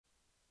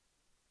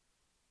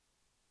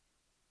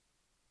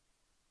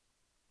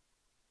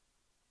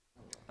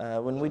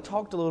When we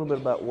talked a little bit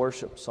about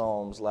worship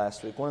psalms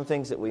last week, one of the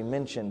things that we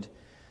mentioned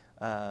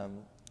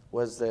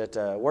was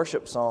that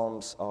worship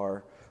psalms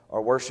are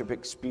worship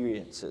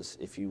experiences,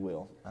 if you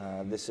will.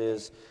 This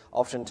is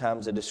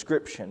oftentimes a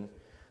description.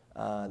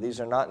 These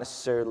are not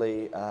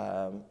necessarily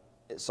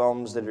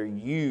psalms that are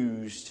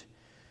used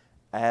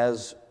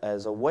as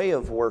a way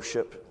of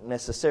worship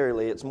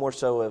necessarily. It's more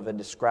so of a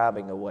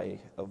describing a way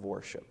of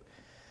worship.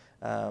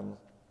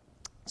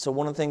 So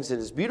one of the things that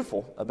is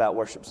beautiful about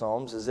worship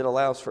psalms is it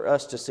allows for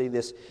us to see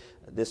this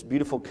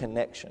beautiful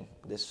connection,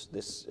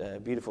 this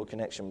beautiful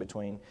connection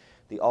between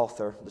the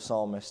author, the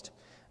psalmist,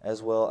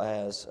 as well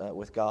as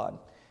with God.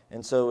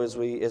 And so as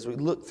we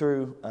look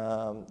through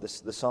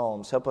the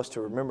psalms, help us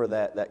to remember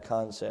that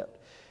concept.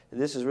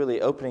 This is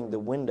really opening the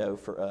window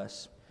for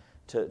us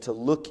to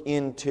look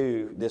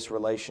into this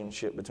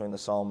relationship between the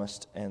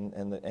psalmist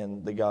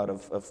and the God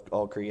of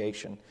all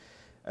creation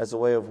as a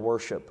way of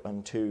worship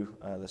unto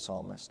the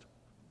psalmist.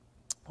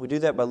 We do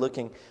that by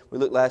we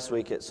looked last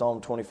week at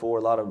Psalm 24,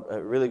 a lot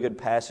of really good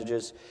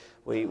passages.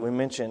 We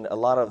mentioned a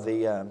lot of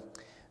the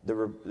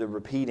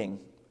repeating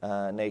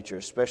nature,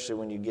 especially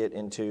when you get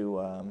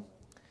into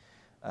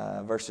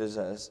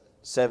verses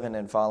 7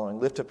 and following.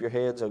 Lift up your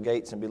heads, O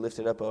gates, and be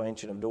lifted up, O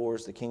ancient of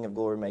doors. The King of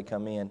glory may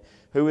come in.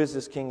 Who is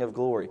this King of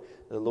glory?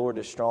 The Lord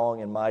is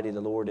strong and mighty.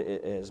 The Lord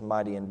is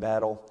mighty in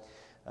battle.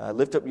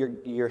 Lift up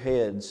your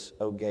heads,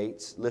 O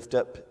gates. Lift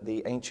up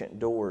the ancient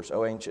doors,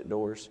 O ancient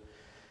doors,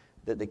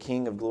 that the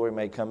King of glory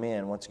may come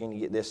in. Once again, you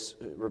get this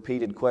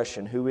repeated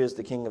question, who is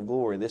the King of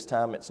glory? This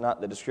time it's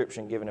not the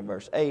description given in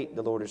verse 8,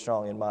 the Lord is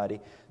strong and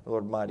mighty, the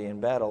Lord mighty in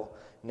battle.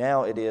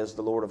 Now it is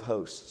the Lord of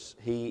hosts.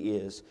 He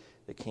is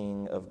the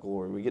King of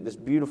glory. We get this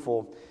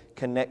beautiful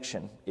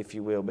connection, if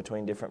you will,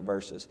 between different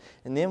verses.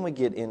 And then we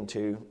get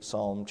into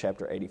Psalm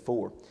chapter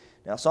 84.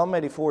 Now, Psalm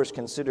 84 is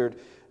considered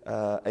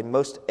a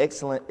most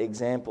excellent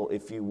example,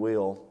 if you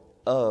will,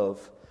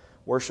 of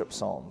worship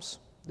psalms.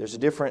 There's a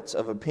difference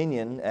of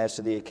opinion as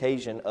to the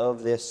occasion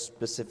of this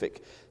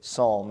specific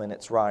psalm and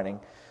its writing.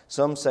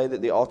 Some say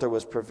that the author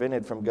was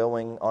prevented from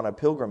going on a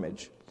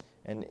pilgrimage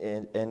and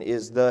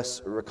is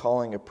thus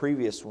recalling a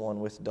previous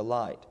one with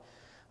delight.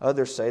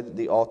 Others say that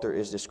the author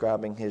is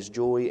describing his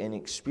joy and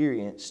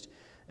experience,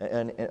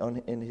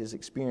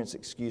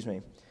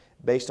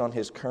 based on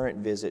his current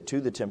visit to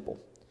the temple.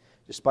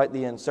 Despite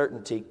the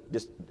uncertainty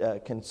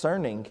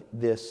concerning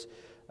this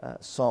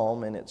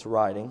psalm and its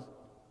writing,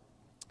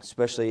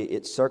 especially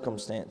its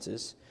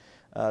circumstances,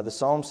 the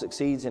psalm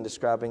succeeds in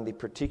describing the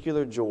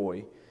particular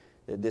joy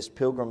that this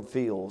pilgrim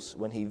feels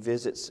when he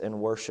visits and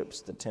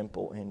worships the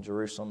temple in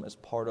Jerusalem as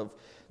part of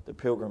the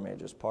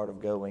pilgrimage, as part of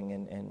going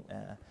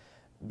and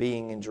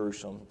being in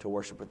Jerusalem to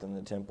worship within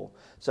the temple.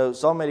 So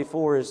Psalm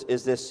 84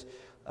 is this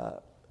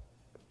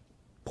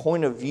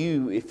point of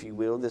view, if you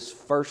will, this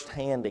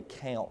first-hand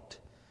account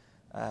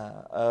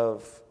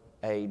of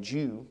a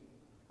Jew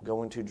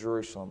going to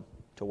Jerusalem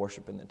to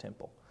worship in the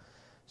temple.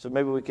 So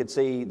maybe we could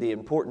see the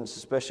importance,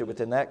 especially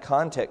within that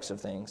context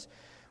of things,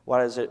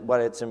 why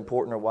it's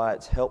important or why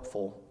it's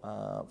helpful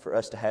for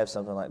us to have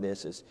something like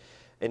this is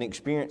an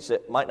experience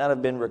that might not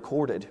have been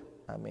recorded.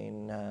 I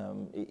mean,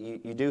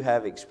 you do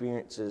have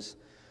experiences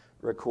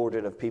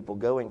recorded of people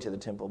going to the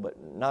temple, but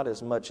not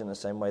as much in the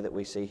same way that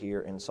we see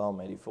here in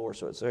Psalm 84.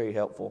 So it's very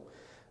helpful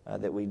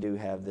that we do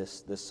have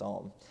this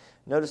psalm.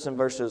 Notice in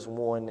verses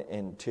 1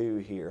 and 2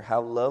 here, how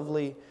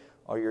lovely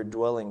are your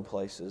dwelling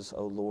places,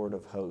 O Lord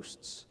of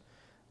hosts.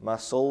 My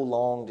soul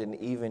longed and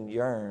even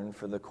yearned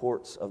for the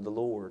courts of the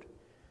Lord.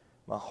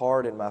 My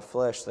heart and my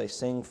flesh, they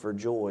sing for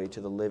joy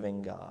to the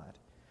living God.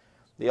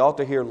 The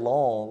author here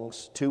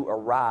longs to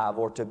arrive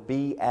or to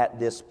be at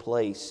this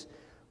place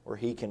where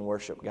he can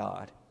worship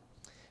God.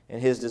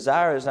 And his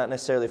desire is not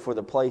necessarily for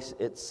the place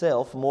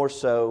itself, more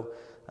so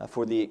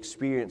for the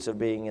experience of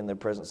being in the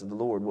presence of the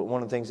Lord. But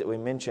one of the things that we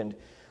mentioned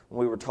when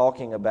we were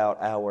talking about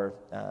our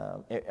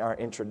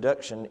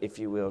introduction, if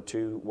you will,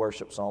 to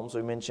worship psalms,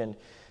 we mentioned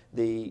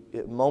the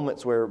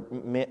moments where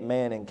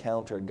man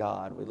encountered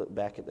God. We look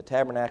back at the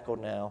tabernacle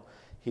now.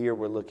 Here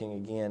we're looking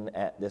again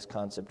at this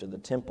concept of the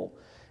temple.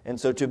 And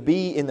so to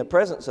be in the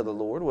presence of the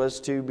Lord was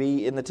to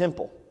be in the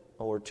temple,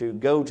 or to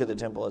go to the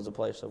temple as a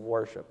place of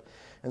worship.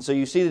 And so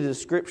you see the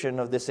description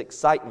of this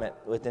excitement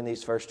within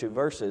these first two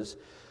verses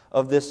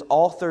of this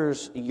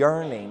author's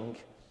yearning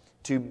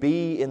to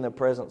be in the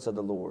presence of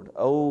the Lord.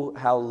 Oh,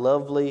 how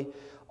lovely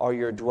are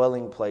your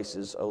dwelling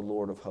places, O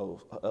Lord of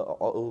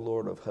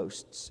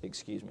hosts.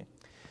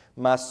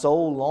 My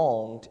soul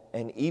longed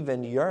and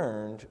even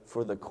yearned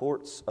for the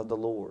courts of the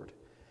Lord.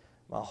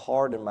 My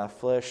heart and my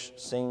flesh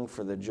sing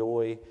for the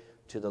joy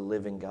to the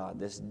living God.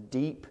 This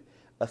deep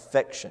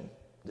affection,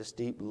 this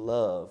deep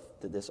love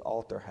that this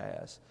author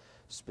has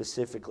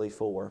specifically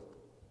for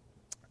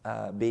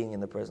being in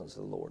the presence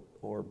of the Lord,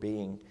 or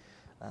being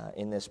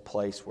in this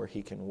place where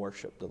he can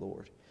worship the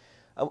Lord.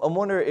 I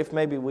wonder if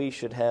maybe we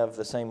should have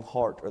the same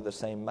heart or the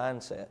same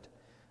mindset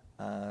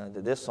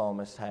that this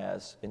psalmist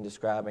has in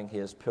describing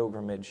his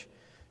pilgrimage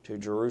to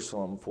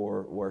Jerusalem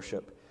for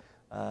worship.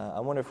 I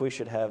wonder if we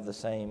should have the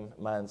same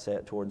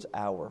mindset towards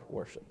our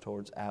worship,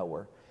 towards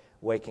our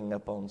waking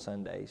up on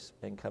Sundays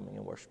and coming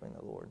and worshiping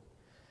the Lord.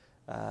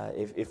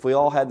 If we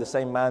all had the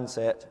same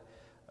mindset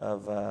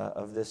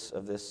of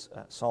this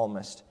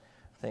psalmist,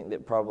 I think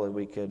that probably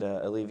we could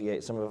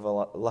alleviate some of a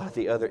lot of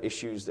the other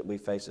issues that we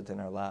face within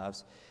our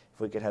lives if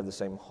we could have the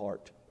same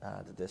heart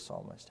that this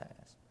psalmist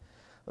has.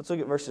 Let's look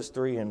at verses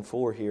 3 and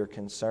 4 here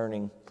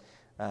concerning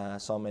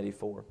Psalm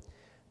 84.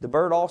 The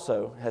bird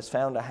also has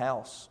found a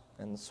house,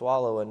 and the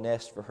swallow a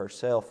nest for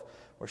herself,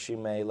 where she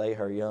may lay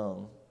her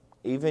young.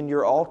 Even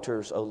your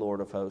altars, O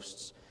Lord of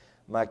hosts,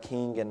 my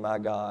King and my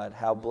God,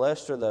 how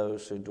blessed are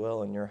those who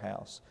dwell in your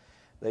house.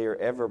 They are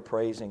ever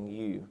praising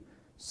you,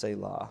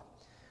 Selah.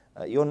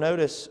 You'll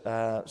notice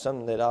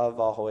something that I've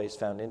always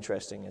found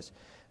interesting is,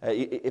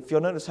 if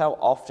you'll notice how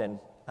often,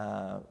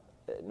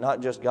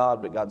 not just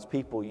God, but God's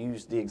people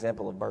use the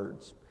example of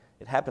birds.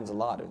 It happens a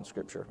lot in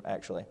Scripture,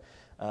 actually,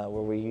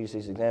 where we use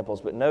these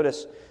examples. But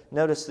notice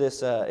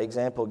this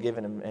example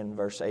given in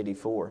verse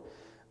 84.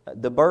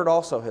 The bird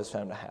also has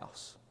found a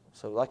house.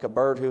 So like a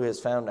bird who has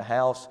found a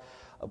house,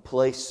 a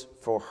place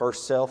for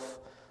herself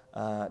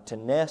to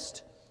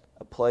nest,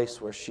 a place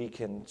where she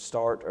can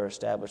start or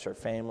establish her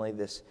family,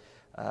 this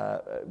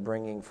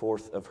bringing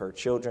forth of her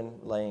children,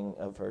 laying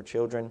of her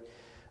children.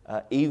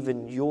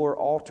 Even your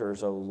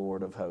altars, O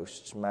Lord of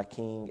hosts, my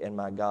King and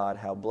my God,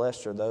 how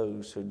blessed are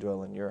those who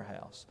dwell in your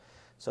house.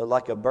 So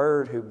like a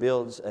bird who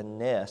builds a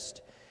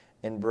nest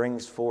and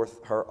brings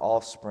forth her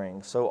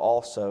offspring, so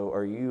also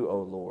are you,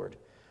 O Lord,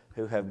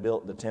 who have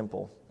built the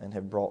temple and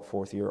have brought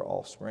forth your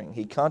offspring.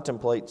 He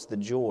contemplates the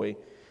joy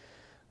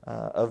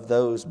of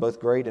those, both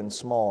great and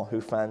small,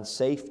 who find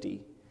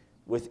safety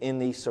within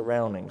these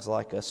surroundings,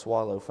 like a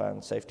swallow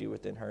finds safety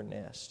within her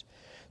nest.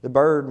 The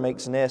bird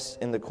makes nests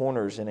in the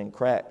corners and in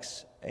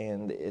cracks,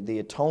 and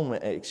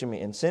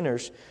and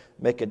sinners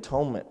make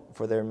atonement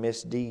for their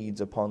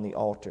misdeeds upon the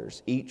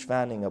altars, each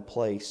finding a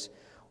place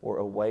or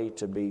a way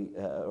to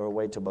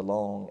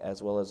belong,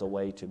 as well as a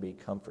way to be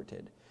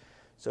comforted.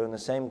 So in the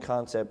same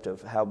concept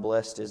of how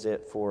blessed is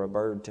it for a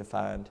bird to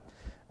find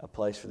a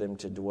place for them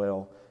to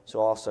dwell, so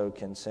also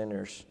can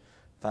sinners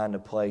find a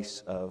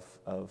place of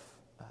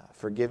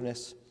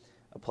forgiveness,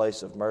 a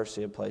place of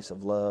mercy, a place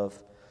of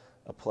love,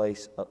 a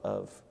place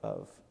of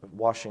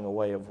washing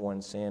away of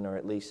one's sin, or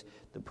at least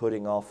the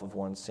putting off of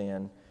one's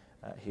sin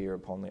here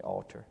upon the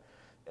altar.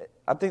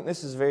 I think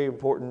this is a very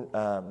important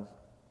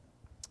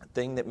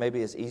thing that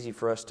maybe is easy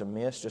for us to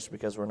miss just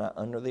because we're not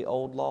under the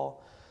old law.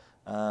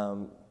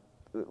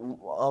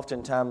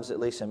 Oftentimes, at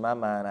least in my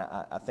mind,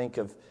 I think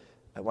of,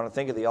 when I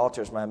think of the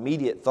altars, my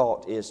immediate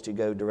thought is to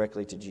go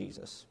directly to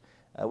Jesus,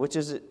 which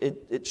is,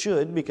 it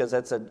should, because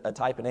that's a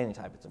type and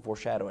antitype. It's a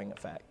foreshadowing of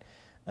fact.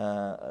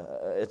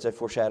 It's a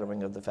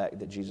foreshadowing of the fact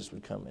that Jesus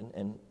would come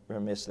and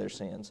remiss their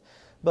sins.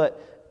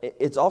 But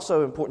it's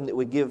also important that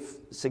we give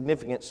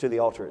significance to the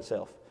altar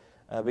itself.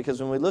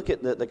 Because when we look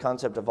at the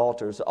concept of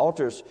altars, the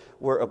altars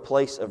were a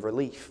place of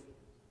relief,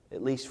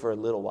 at least for a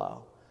little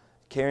while.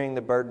 Carrying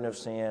the burden of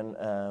sin,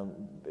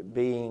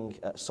 being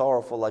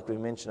sorrowful, like we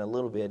mentioned a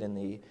little bit in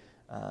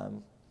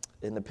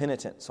the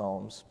penitent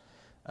psalms.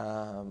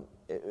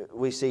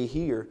 We see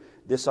here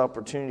this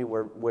opportunity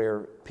where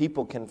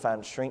people can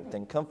find strength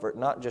and comfort,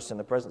 not just in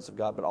the presence of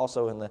God, but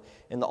also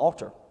in the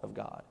altar of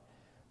God.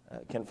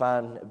 Can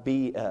find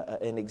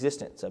an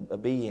existence, a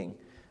being,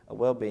 a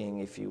well-being,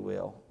 if you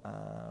will,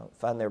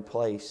 find their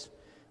place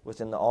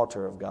within the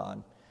altar of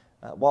God,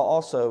 while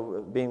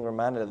also being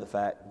reminded of the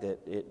fact that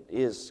it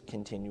is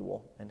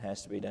continual and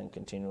has to be done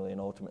continually, and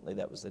ultimately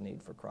that was the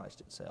need for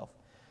Christ itself.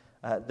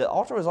 The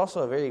altar was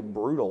also a very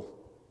brutal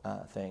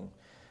thing.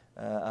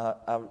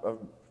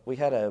 We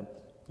had a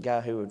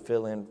guy who would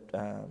fill in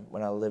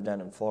when I lived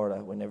down in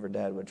Florida whenever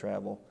Dad would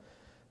travel,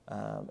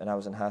 and I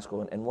was in high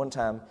school. And one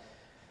time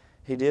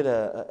he did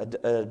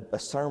a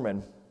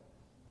sermon.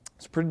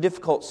 It's a pretty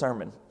difficult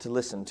sermon to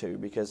listen to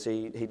because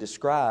he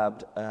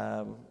described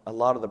a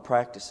lot of the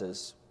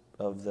practices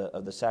of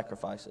the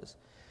sacrifices,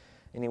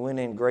 and he went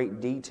in great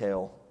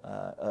detail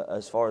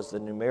as far as the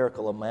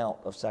numerical amount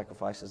of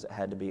sacrifices that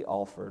had to be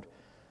offered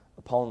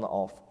upon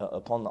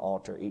the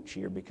altar each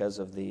year because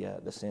of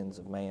the sins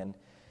of man,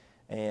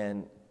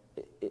 and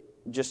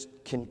just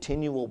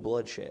continual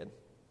bloodshed,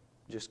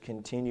 just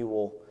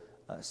continual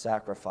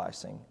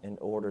sacrificing in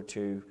order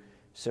to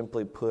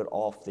simply put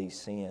off these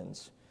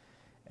sins.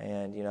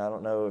 And I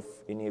don't know if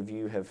any of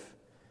you have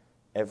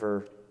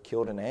ever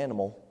killed an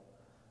animal,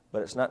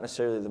 but it's not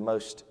necessarily the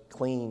most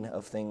clean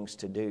of things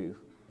to do,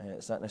 and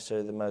it's not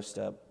necessarily the most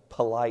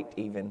polite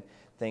even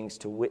things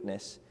to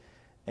witness.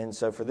 And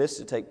so for this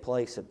to take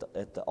place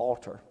at the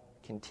altar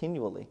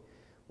continually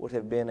would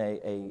have been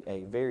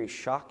a very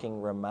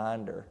shocking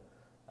reminder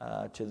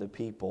to the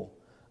people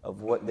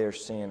of what their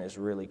sin is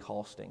really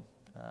costing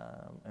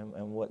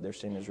and what their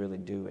sin is really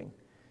doing.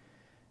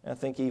 And I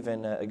think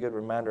even a good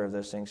reminder of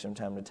those things from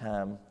time to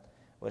time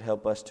would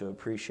help us to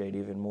appreciate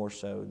even more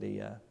so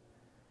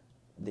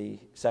the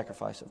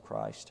sacrifice of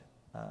Christ,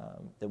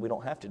 that we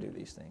don't have to do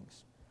these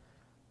things,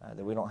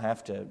 that we don't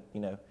have to,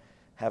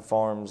 have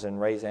farms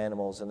and raise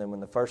animals, and then when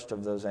the first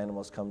of those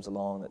animals comes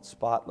along that's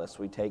spotless,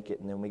 we take it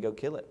and then we go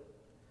kill it.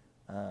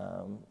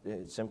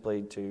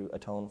 simply to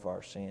atone for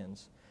our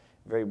sins.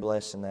 Very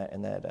blessed in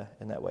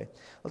that way.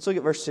 Let's look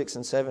at verse 6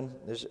 and 7.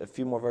 There's a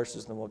few more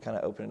verses, and then we'll kind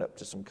of open it up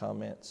to some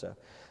comments. So,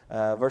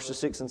 verses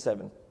 6 and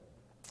 7.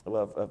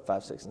 Well,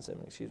 5, 6, and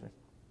 7, excuse me.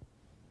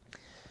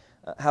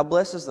 How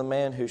blessed is the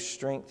man whose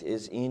strength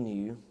is in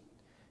you,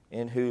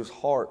 in whose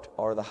heart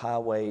are the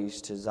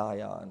highways to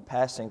Zion.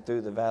 Passing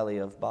through the valley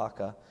of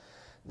Baca,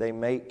 they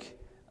make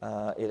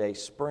it a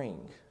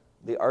spring.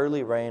 The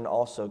early rain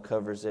also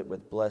covers it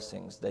with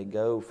blessings. They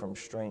go from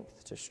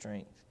strength to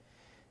strength.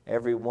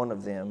 Every one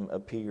of them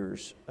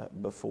appears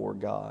before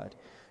God.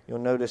 You'll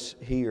notice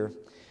here,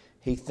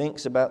 he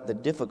thinks about the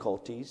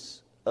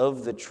difficulties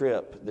of the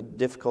trip, the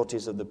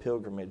difficulties of the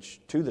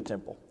pilgrimage to the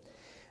temple.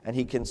 And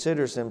he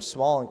considers them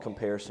small in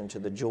comparison to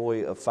the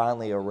joy of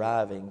finally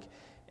arriving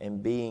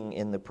and being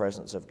in the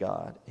presence of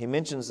God. He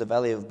mentions the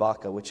Valley of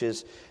Baca, which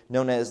is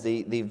known as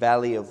the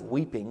Valley of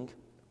Weeping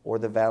or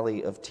the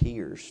Valley of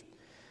Tears,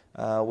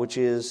 which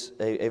is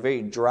a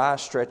very dry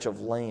stretch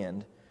of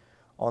land.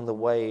 On the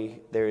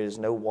way, there is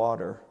no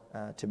water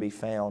to be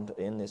found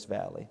in this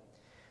valley.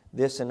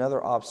 This and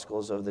other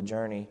obstacles of the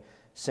journey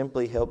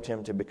simply helped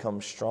him to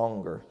become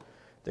stronger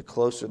the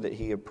closer that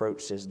he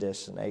approached his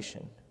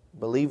destination.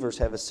 Believers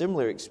have a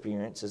similar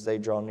experience as they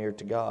draw near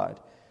to God.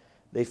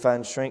 They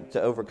find strength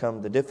to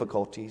overcome the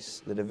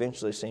difficulties that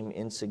eventually seem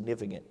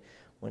insignificant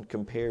when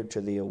compared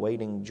to the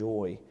awaiting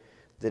joy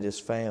that is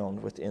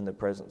found within the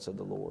presence of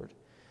the Lord.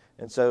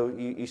 And so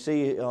you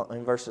see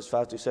in verses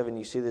 5 through 7,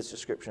 you see this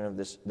description of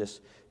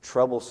this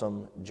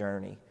troublesome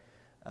journey,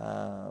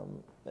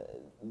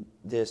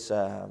 this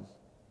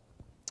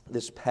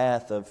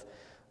path of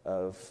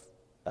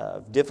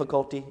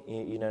difficulty.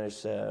 You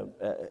notice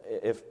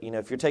if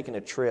you're taking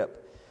a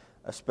trip,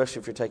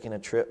 especially if you're taking a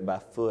trip by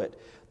foot,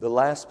 the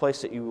last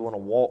place that you want to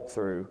walk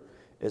through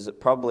is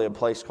probably a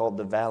place called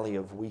the Valley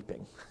of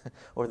Weeping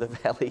or the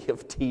Valley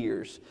of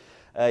Tears.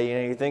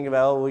 You think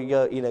about,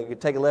 you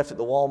take a left at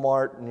the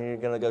Walmart and you're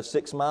going to go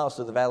 6 miles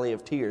to the Valley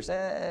of Tears.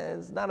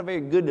 It's not a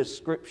very good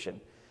description.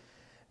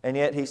 And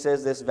yet he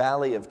says this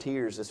Valley of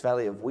Tears, this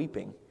Valley of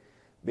Weeping,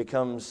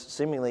 becomes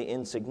seemingly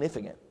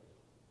insignificant.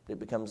 It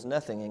becomes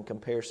nothing in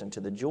comparison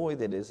to the joy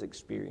that is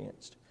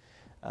experienced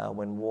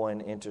when one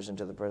enters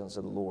into the presence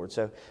of the Lord.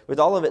 So with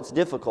all of its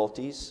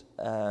difficulties,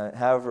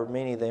 however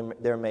many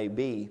there may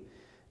be,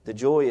 the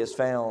joy is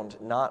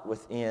found not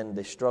within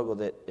the struggle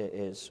that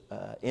is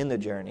in the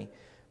journey,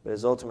 but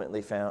is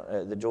ultimately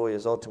found. The joy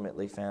is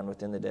ultimately found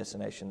within the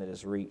destination that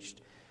is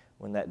reached,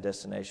 when that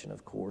destination,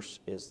 of course,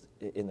 is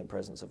in the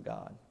presence of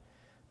God.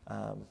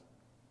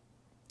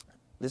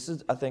 This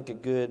is, I think, a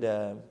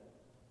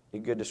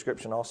good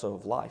description also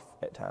of life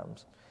at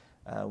times.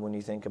 When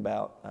you think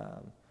about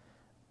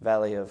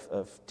valley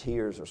of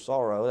tears or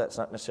sorrow, that's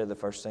not necessarily the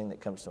first thing that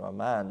comes to my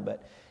mind.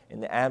 But in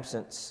the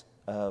absence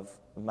of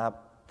my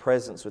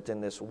presence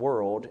within this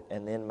world,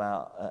 and then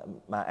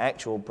my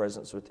actual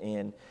presence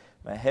within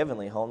my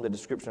heavenly home, the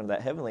description of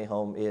that heavenly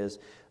home is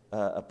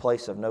a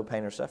place of no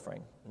pain or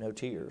suffering, no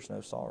tears,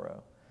 no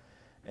sorrow.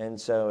 And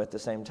so at the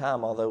same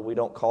time, although we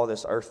don't call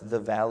this earth the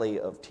valley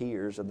of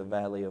tears or the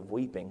valley of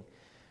weeping,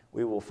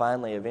 we will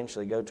finally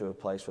eventually go to a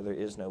place where there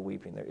is no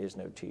weeping, there is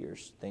no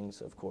tears,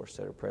 things, of course,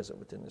 that are present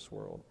within this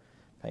world,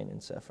 pain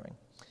and suffering.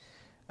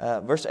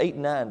 Verse 8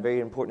 and 9, very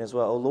important as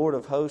well. O Lord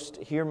of hosts,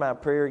 hear my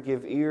prayer,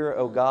 give ear,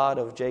 O God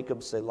of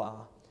Jacob,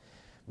 Selah.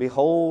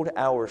 Behold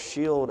our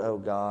shield, O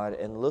God,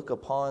 and look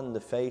upon the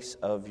face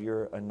of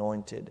your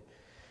anointed.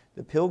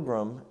 The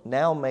pilgrim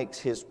now makes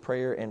his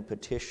prayer and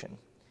petition.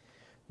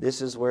 This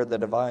is where the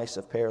device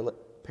of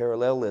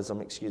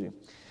parallelism,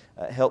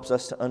 helps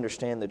us to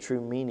understand the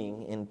true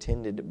meaning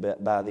intended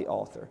by the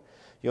author.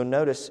 You'll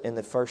notice in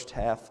the first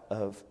half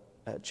of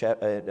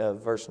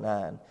verse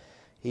 9,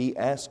 he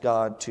asks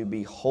God to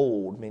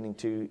behold, meaning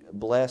to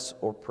bless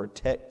or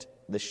protect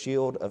the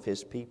shield of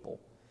his people.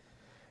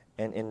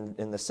 And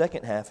in the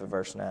second half of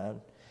verse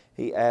 9,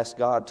 he asks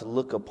God to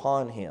look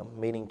upon him,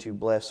 meaning to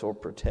bless or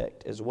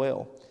protect as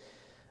well.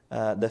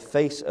 The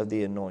face of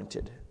the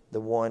anointed,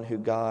 the one who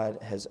God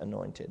has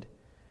anointed.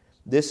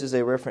 This is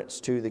a reference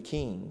to the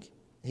king.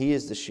 He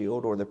is the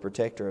shield or the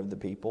protector of the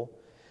people,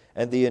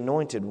 and the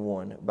anointed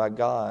one by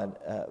God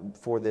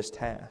for this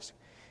task.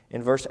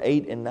 In verse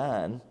 8 and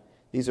 9,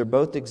 these are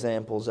both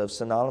examples of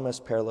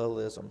synonymous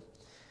parallelism,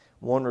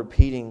 one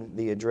repeating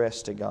the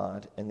address to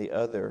God and the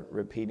other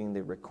repeating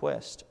the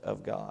request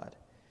of God.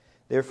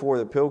 Therefore,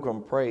 the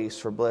pilgrim prays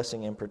for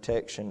blessing and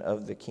protection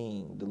of the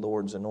king, the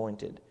Lord's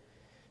anointed,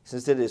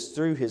 since it is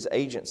through his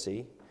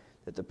agency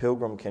that the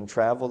pilgrim can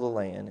travel the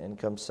land and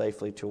come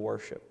safely to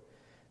worship.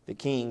 The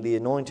king, the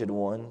anointed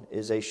one,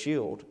 is a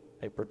shield,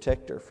 a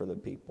protector for the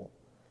people.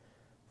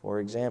 For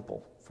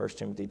example, 1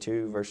 Timothy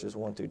 2, verses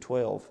 1 through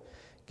 12,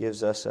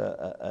 gives us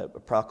a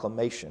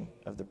proclamation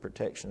of the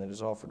protection that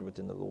is offered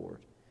within the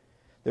Lord.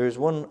 There is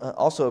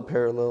also a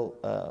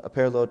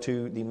parallel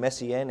to the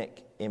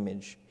messianic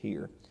image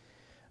here.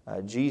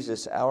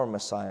 Jesus, our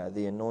Messiah,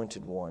 the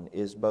anointed one,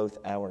 is both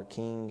our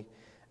king,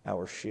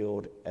 our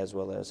shield, as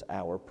well as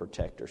our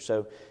protector.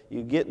 So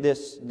you get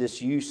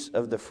this use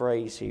of the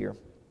phrase here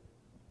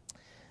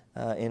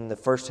in the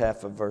first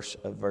half of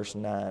verse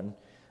 9,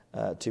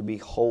 to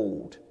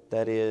behold,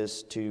 that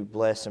is to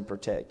bless and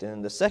protect. And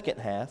in the second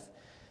half,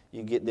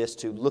 you get this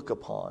to look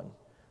upon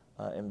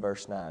in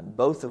verse 9,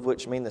 both of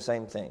which mean the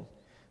same thing,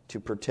 to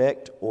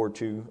protect or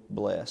to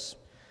bless.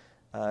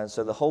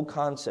 So the whole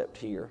concept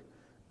here,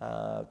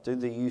 through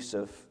the use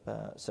of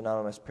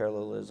synonymous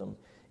parallelism,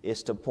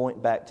 is to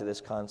point back to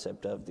this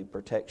concept of the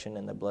protection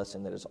and the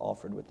blessing that is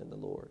offered within the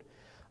Lord.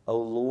 O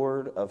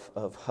Lord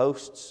of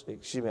hosts,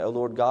 O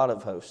Lord God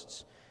of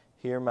hosts,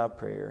 hear my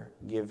prayer.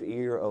 Give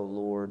ear, O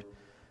Lord,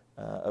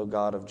 O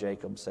God of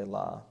Jacob,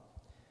 Selah.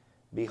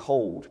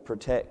 Behold,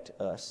 protect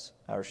us,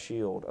 our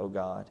shield, O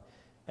God,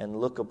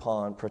 and look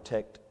upon,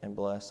 protect, and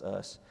bless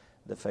us,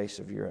 the face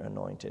of your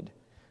anointed.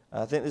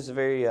 I think this is a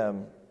very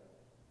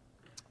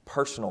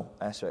personal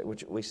aspect,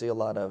 which we see a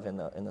lot of in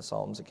the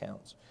Psalms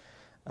accounts.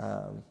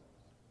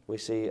 We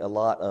see a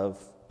lot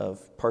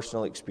of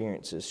personal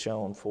experiences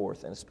shown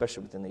forth, and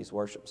especially within these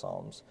worship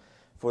psalms,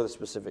 for the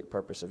specific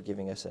purpose of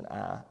giving us an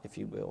eye, if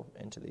you will,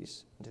 into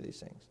these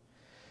things.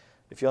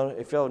 If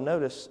y'all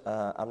notice,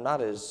 I'm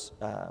not as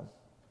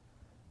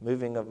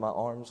moving of my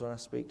arms when I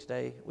speak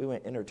today. We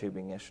went inner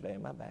tubing yesterday,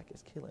 and my back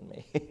is killing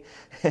me.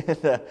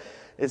 And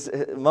it's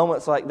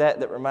moments like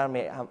that remind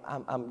me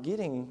I'm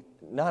getting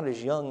not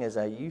as young as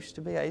I used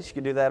to be. I used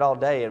to do that all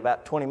day, and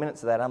about 20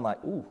 minutes of that, I'm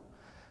like, ooh,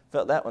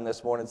 felt that one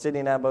this morning. Sydney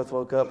and I both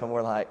woke up, and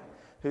we're like,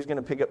 who's going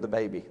to pick up the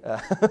baby?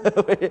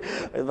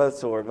 We're both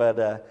sore,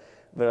 but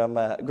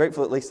I'm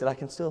grateful at least that I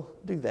can still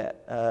do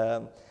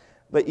that.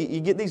 But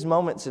you get these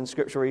moments in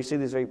Scripture where you see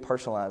these very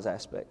personalized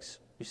aspects.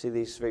 You see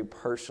these very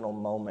personal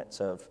moments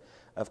of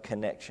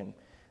connection.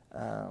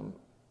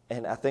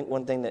 And I think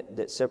one thing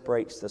that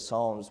separates the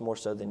Psalms more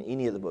so than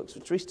any of the books,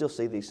 which we still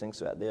see these things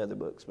throughout the other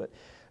books, but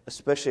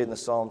especially in the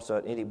Psalms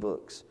throughout any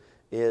books,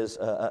 is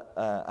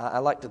I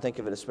like to think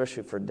of it,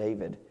 especially for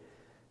David.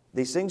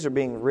 These things are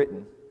being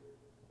written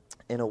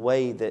in a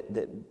way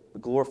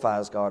that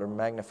glorifies God or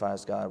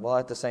magnifies God, while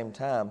at the same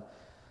time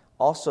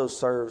also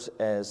serves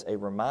as a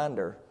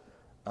reminder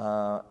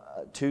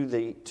to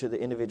the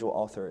individual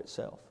author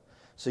itself.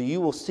 So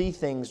you will see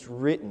things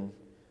written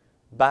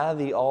by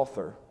the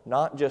author,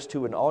 not just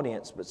to an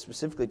audience, but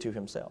specifically to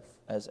himself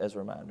as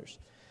reminders.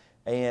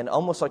 And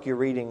almost like you're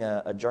reading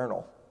a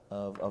journal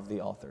of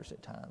the authors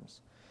at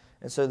times.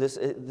 And so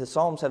the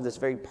Psalms have this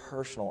very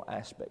personal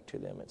aspect to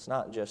them. It's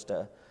not just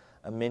a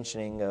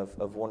mentioning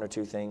of one or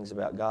two things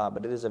about God,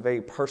 but it is a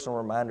very personal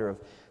reminder of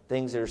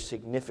things that are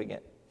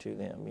significant to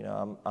them. You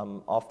know,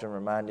 I'm often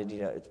reminded,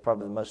 it's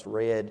probably the most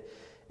read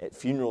at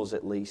funerals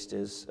at least,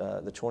 is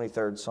the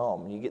 23rd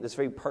Psalm. And you get this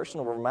very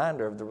personal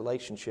reminder of the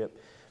relationship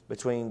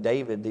between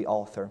David, the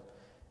author,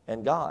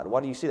 and God. Why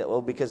do you see that?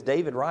 Well, because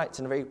David writes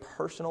in a very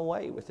personal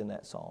way within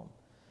that psalm.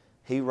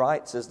 He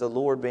writes as the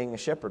Lord being a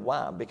shepherd.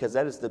 Why? Because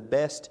that is the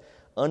best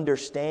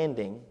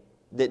understanding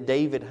that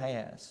David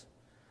has,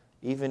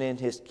 even in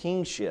his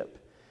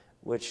kingship,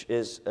 which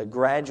is a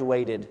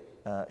graduated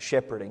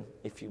shepherding,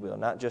 if you will,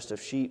 not just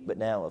of sheep, but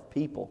now of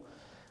people.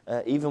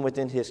 Even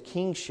within his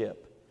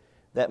kingship,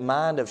 that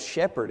mind of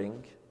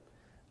shepherding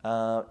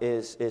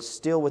is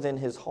still within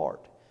his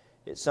heart.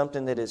 It's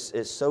something that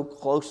is so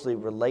closely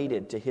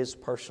related to his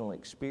personal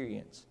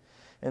experience.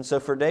 And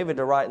so for David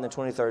to write in the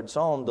 23rd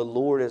Psalm, the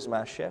Lord is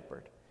my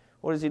shepherd,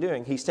 what is he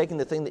doing? He's taking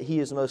the thing that he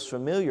is most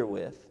familiar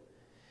with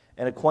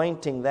and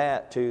acquainting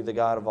that to the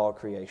God of all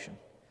creation,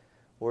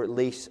 or at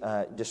least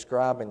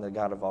describing the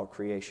God of all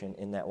creation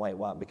in that way.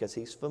 Why? Because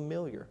he's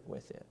familiar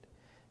with it.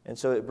 And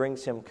so it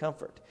brings him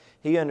comfort.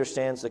 He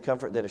understands the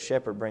comfort that a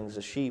shepherd brings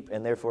a sheep,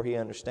 and therefore he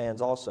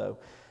understands also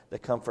the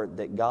comfort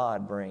that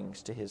God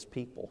brings to his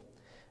people.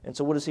 And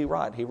so what does he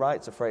write? He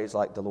writes a phrase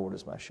like, the Lord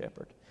is my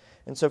shepherd.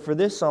 And so for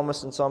this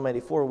psalmist in Psalm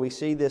 84, we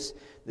see this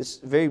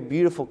very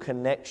beautiful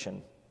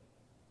connection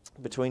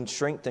between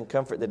strength and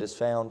comfort that is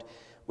found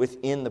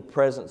within the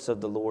presence of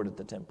the Lord at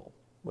the temple,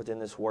 within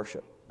this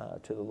worship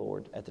to the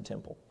Lord at the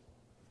temple.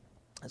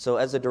 And so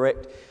as a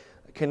direct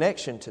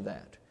connection to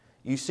that,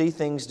 you see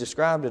things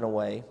described in a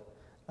way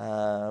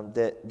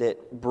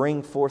that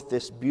bring forth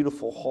this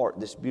beautiful heart,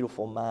 this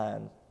beautiful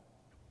mind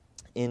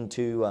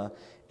into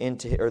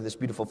or this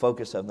beautiful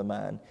focus of the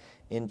mind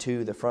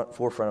into the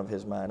forefront of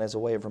his mind as a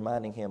way of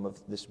reminding him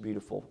of this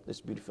beautiful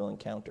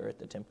encounter at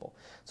the temple.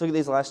 So look at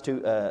these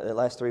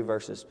last three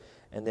verses,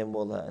 and then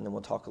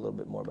we'll talk a little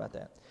bit more about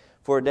that.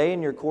 For a day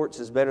in your courts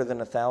is better than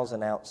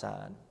 1,000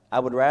 outside. I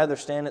would rather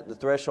stand at the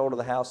threshold of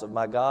the house of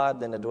my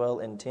God than to dwell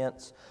in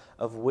tents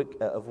of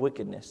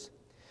wickedness.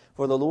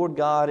 For the Lord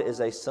God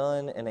is a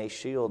sun and a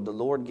shield. The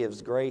Lord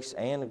gives grace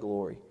and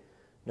glory.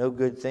 No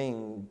good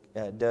thing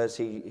does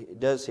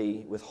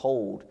he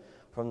withhold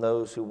from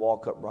those who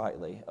walk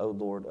uprightly, O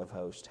Lord of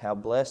hosts. How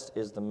blessed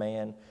is the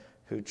man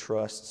who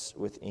trusts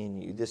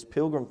within you. This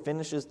pilgrim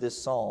finishes this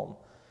psalm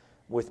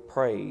with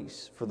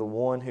praise for the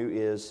one who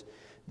is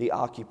the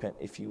occupant,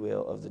 if you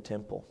will, of the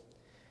temple,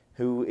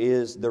 who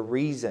is the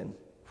reason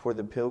for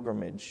the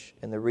pilgrimage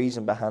and the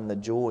reason behind the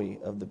joy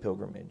of the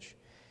pilgrimage.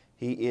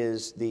 He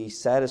is the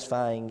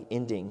satisfying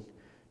ending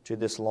to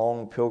this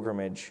long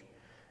pilgrimage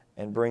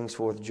and brings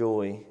forth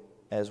joy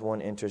as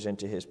one enters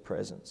into His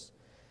presence.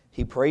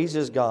 He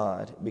praises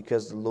God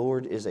because the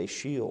Lord is a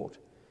shield.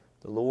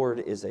 The Lord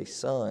is a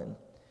sun,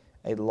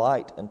 a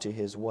light unto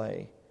his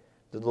way.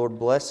 The Lord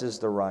blesses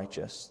the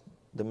righteous.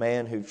 The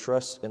man who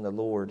trusts in the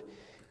Lord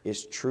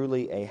is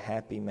truly a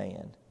happy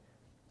man.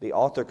 The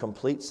author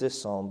completes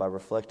this psalm by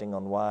reflecting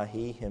on why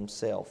he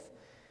himself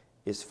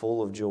is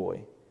full of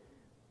joy.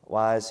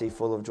 Why is he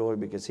full of joy?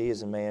 Because he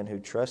is a man who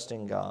trusts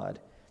in God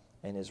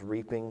and is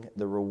reaping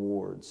the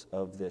rewards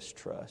of this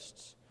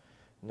trust.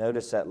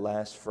 Notice that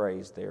last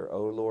phrase there,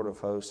 O Lord of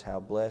hosts, how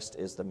blessed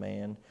is the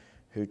man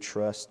who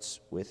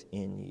trusts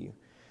within you.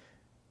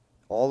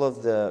 All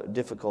of the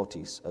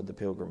difficulties of the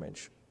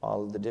pilgrimage,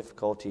 all of the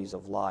difficulties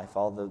of life,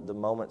 all the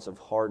moments of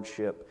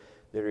hardship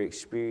that are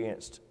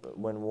experienced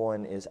when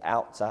one is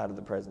outside of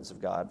the presence of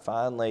God,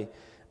 finally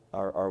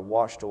are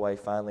washed away,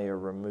 finally are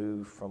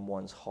removed from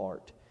one's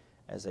heart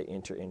as they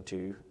enter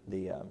into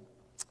the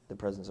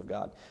presence of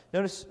God.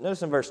 Notice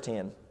in verse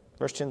 10.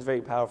 Verse 10 is a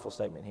very powerful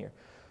statement here.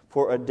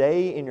 For a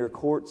day in your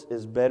courts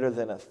is better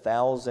than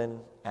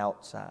 1,000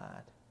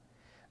 outside.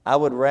 I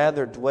would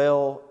rather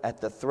dwell at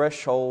the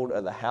threshold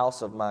of the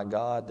house of my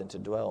God than to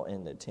dwell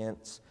in the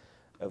tents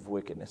of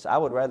wickedness. I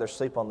would rather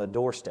sleep on the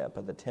doorstep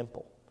of the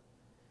temple.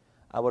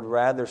 I would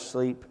rather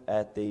sleep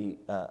at the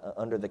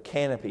under the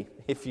canopy,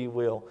 if you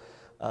will,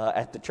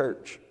 at the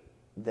church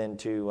than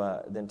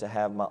to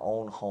have my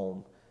own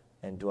home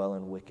and dwell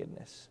in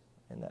wickedness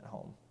in that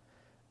home.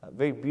 A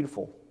very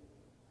beautiful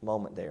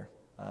moment there,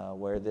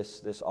 where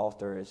this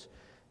author is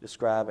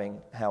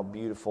describing how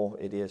beautiful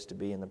it is to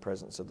be in the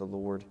presence of the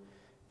Lord,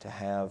 to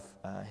have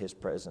His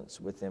presence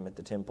with them at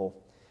the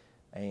temple,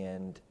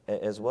 and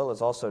as well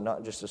as also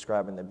not just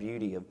describing the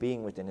beauty of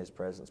being within His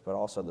presence, but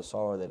also the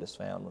sorrow that is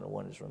found when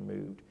one is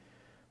removed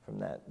from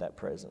that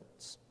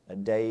presence. A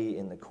day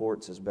in the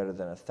courts is better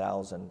than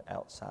 1,000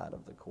 outside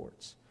of the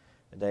courts.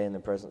 A day in the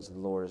presence of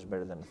the Lord is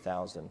better than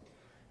 1,000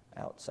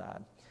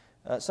 outside.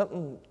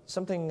 Something,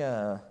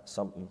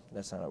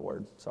 that's not a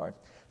word, sorry.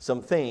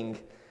 Something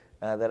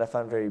that I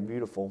find very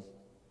beautiful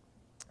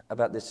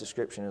about this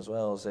description as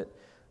well is that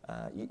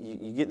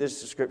you get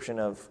this description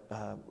of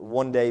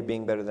one day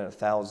being better than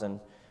 1,000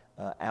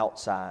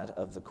 outside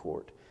of the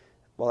court.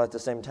 While at the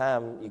same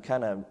time, you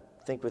kind of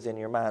think within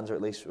your minds, or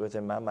at least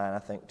within my mind, I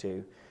think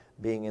too,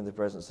 being in the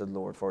presence of the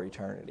Lord for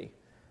eternity.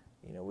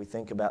 You know, we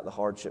think about the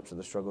hardships or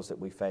the struggles that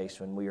we face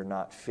when we are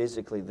not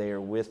physically there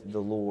with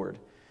the Lord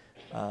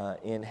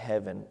in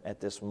heaven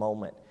at this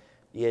moment.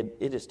 Yet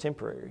it is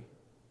temporary.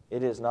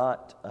 It is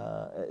not,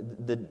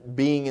 the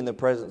being in the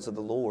presence of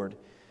the Lord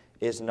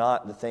is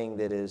not the thing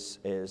that is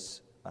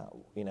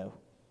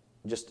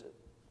just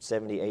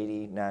 70,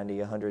 80, 90,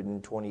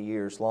 120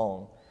 years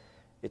long.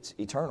 It's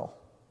eternal.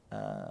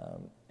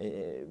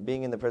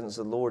 Being in the presence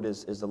of the Lord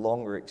is the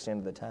longer extent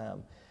of the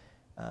time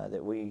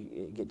that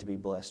we get to be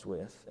blessed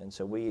with. And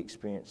so we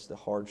experience the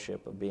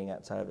hardship of being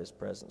outside of His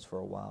presence for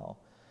a while.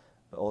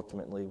 But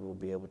ultimately, we'll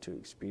be able to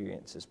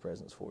experience His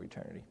presence for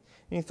eternity.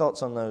 Any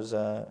thoughts on those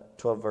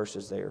 12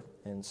 verses there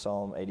in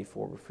Psalm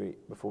 84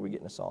 before we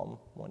get into Psalm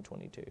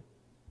 122?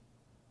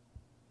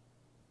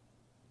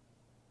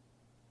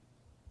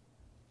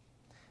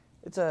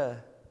 It's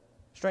a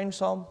strange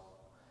psalm.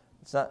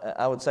 It's not.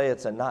 I would say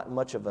it's a not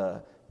much of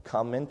a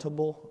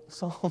commentable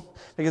psalm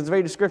because it's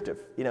very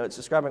descriptive. You know, it's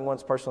describing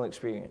one's personal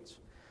experience.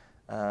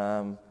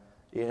 When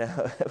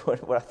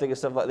I think of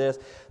stuff like this,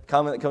 the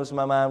comment that comes to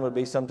my mind would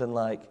be something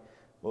like,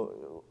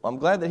 "Well, I'm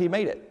glad that he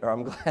made it," or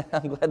 "I'm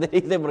glad that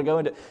he's able to go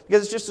into it,"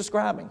 because it's just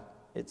describing.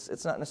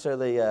 It's not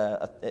necessarily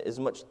as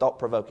much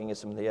thought-provoking as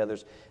some of the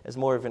others. It's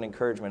more of an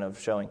encouragement of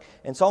showing.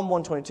 And Psalm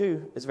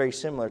 122 is very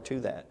similar to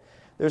that.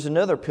 There's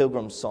another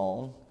pilgrim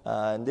song,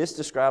 and this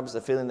describes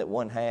the feeling that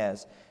one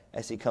has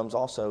as he comes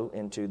also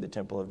into the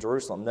temple of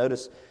Jerusalem.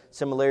 Notice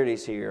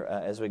similarities here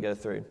as we go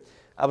through.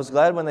 I was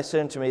glad when they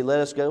said unto me, let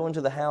us go into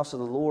the house of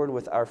the Lord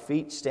with our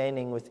feet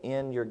standing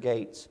within your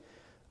gates,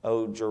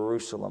 O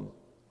Jerusalem.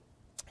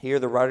 Here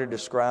the writer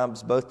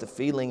describes both the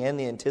feeling and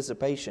the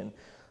anticipation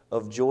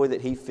of joy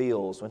that he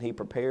feels when he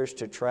prepares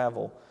to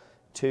travel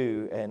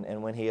to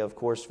and when he, of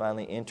course,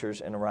 finally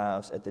enters and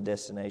arrives at the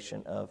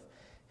destination of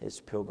his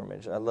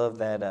pilgrimage. I love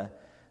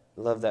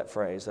that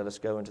phrase, let us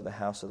go into the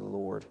house of the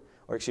Lord.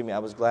 Or excuse me, I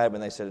was glad when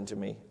they said unto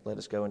me, let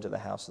us go into the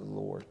house of the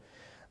Lord.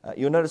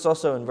 You'll notice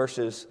also in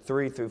verses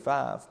 3 through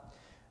 5,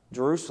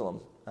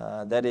 Jerusalem,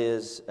 that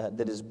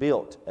is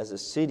built as a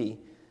city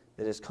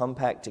that is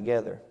compact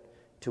together,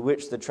 to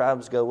which the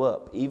tribes go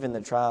up, even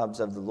the tribes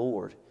of the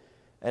Lord,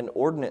 an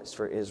ordinance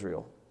for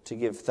Israel, to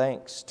give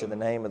thanks to the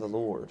name of the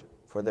Lord,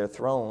 for their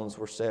thrones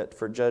were set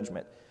for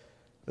judgment,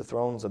 the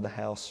thrones of the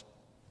house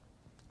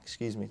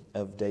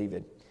of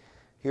David.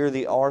 Here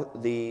the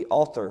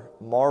author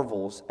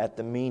marvels at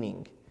the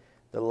meaning,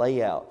 the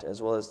layout,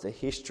 as well as the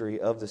history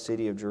of the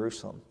city of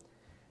Jerusalem.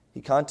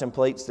 He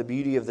contemplates the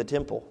beauty of the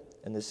temple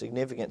and the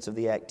significance of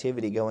the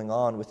activity going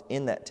on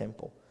within that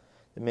temple,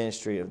 the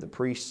ministry of the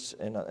priests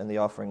and the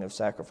offering of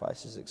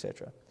sacrifices,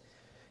 etc.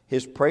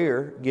 His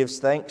prayer gives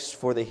thanks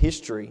for the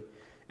history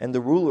and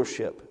the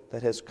rulership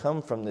that has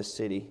come from this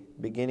city,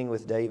 beginning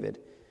with David,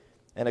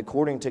 and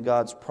according to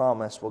God's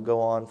promise will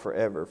go on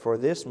forever. For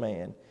this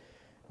man,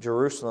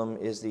 Jerusalem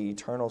is the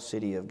eternal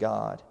city of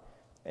God,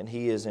 and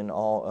he is in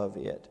awe of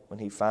it when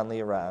he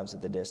finally arrives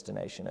at the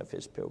destination of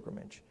his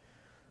pilgrimage.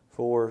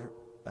 For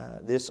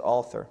this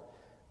author,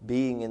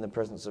 being in the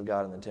presence of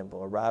God in the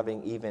temple,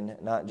 arriving even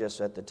not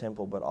just at the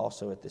temple, but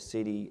also at the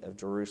city of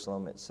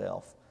Jerusalem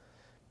itself,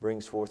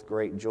 brings forth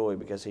great joy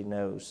because he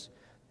knows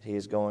that he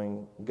is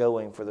going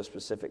for the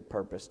specific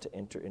purpose to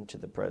enter into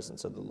the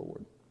presence of the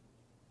Lord.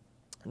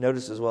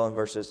 Notice as well in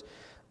verses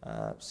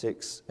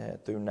 6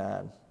 through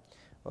 9.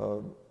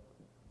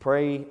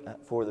 Pray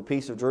for the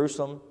peace of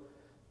Jerusalem.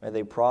 May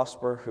they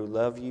prosper who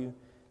love you.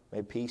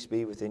 May peace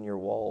be within your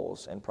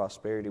walls and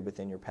prosperity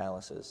within your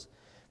palaces.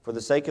 For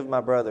the sake of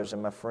my brothers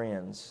and my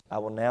friends, I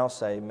will now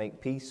say,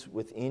 make peace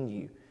within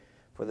you.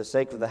 For the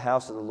sake of the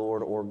house of the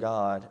Lord, our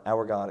God,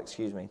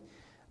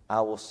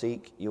 I will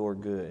seek your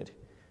good.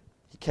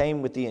 He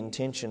came with the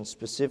intention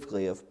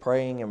specifically of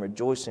praying and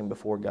rejoicing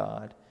before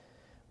God,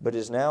 but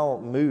is now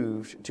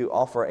moved to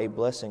offer a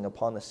blessing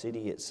upon the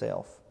city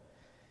itself.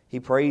 He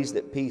prays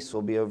that peace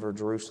will be over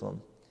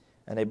Jerusalem,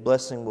 and a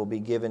blessing will be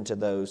given to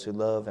those who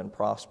love and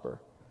prosper.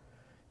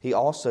 He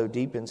also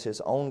deepens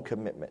his own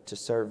commitment to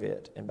serve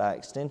it, and by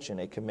extension,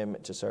 a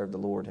commitment to serve the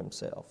Lord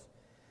himself.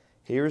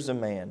 Here is a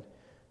man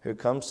who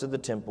comes to the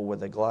temple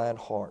with a glad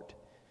heart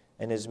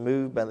and is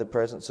moved by the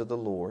presence of the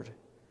Lord,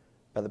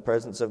 by the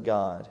presence of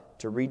God,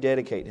 to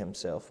rededicate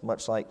himself,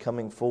 much like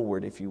coming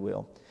forward, if you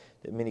will,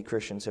 that many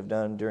Christians have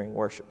done during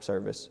worship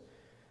service.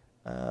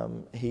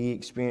 He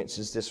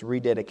experiences this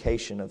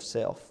rededication of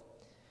self.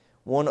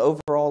 One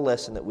overall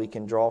lesson that we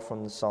can draw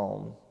from the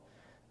psalm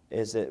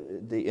is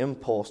that the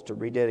impulse to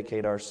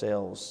rededicate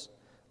ourselves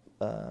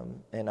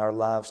and our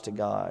lives to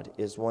God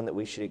is one that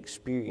we should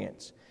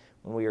experience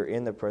when we are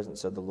in the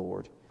presence of the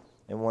Lord,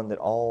 and one that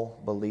all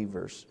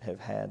believers have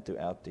had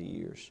throughout the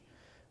years.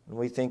 When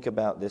we think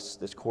about this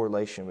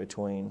correlation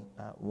between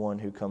one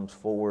who comes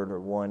forward or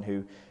one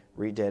who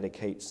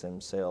rededicates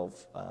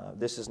themselves,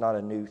 this is not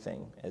a new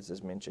thing, as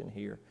is mentioned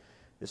here.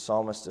 The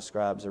psalmist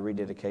describes a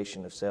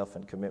rededication of self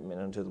and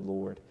commitment unto the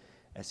Lord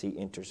as he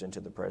enters into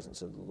the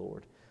presence of the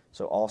Lord.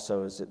 So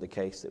also is it the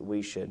case that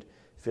we should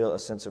feel a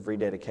sense of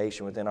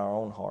rededication within our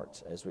own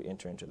hearts as we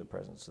enter into the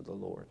presence of the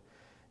Lord.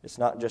 It's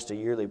not just a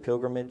yearly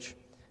pilgrimage.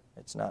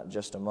 It's not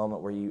just a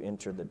moment where you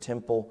enter the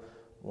temple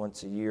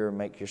once a year and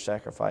make your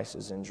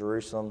sacrifices in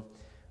Jerusalem.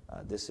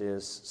 This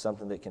is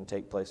something that can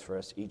take place for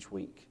us each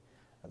week.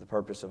 The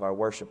purpose of our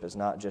worship is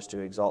not just to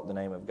exalt the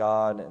name of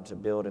God and to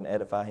build and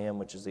edify Him,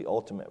 which is the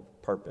ultimate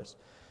purpose,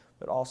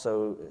 but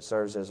also it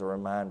serves as a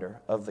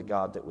reminder of the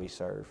God that we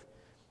serve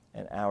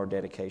and our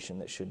dedication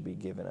that should be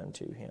given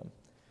unto Him.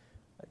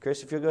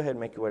 Chris, if you'll go ahead and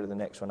make your way to the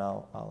next one,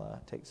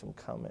 I'll take some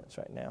comments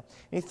right now.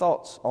 Any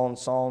thoughts on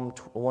Psalm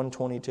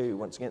 122?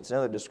 Once again, it's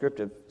another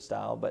descriptive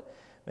style, but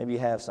maybe you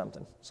have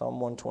something. Psalm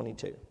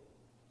 122.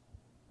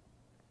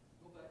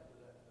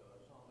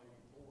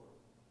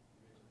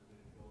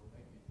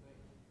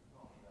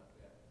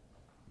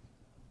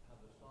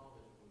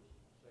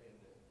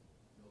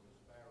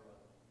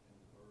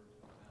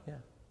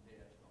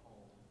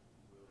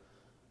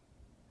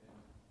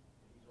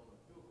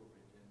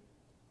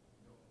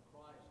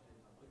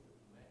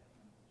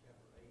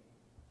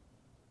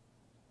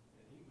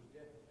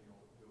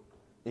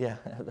 Yeah,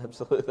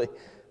 absolutely.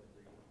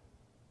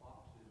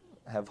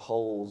 Have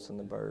holes in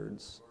the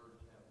birds.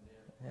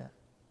 Yeah.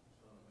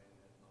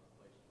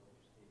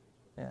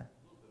 Yeah.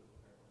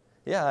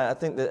 Yeah, I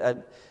think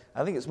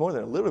it's more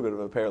than a little bit of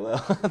a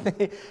parallel. I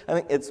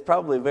think it's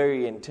probably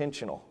very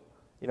intentional.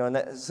 You know, and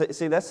that's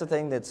the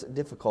thing that's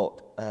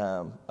difficult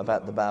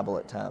about the Bible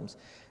at times,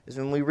 is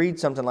when we read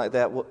something like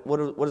that,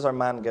 what does our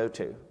mind go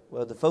to?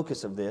 Well, the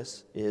focus of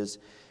this is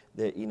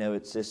that, you know,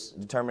 it's this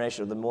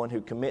determination of the one who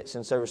commits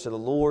in service to the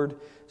Lord,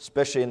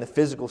 especially in the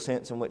physical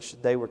sense in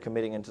which they were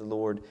committing into the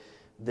Lord,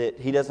 that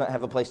he does not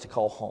have a place to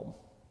call home.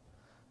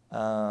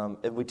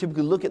 If we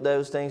typically look at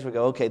those things, we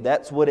go, okay,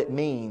 that's what it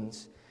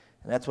means,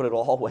 and that's what it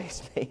will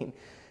always mean.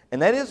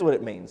 And that is what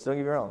it means, don't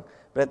get me wrong.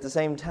 But at the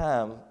same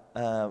time,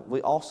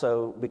 we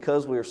also,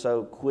 because we are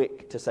so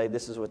quick to say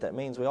this is what that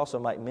means, we also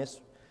might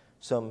miss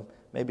some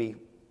maybe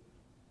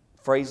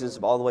phrases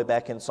all the way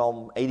back in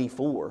Psalm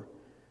 84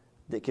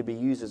 that could be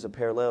used as a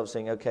parallel of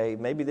saying, okay,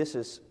 maybe this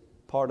is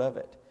part of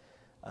it.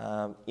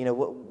 You know,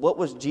 what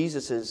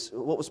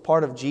was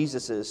part of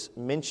Jesus's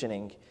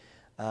mentioning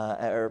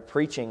or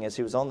preaching as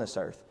he was on this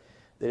earth?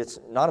 That it's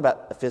not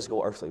about a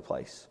physical earthly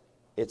place.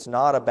 It's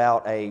not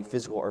about a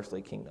physical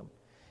earthly kingdom.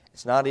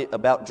 It's not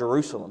about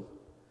Jerusalem.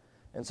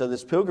 And so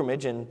this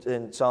pilgrimage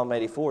in Psalm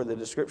 84, the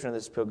description of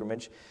this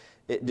pilgrimage,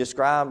 it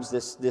describes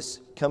this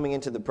coming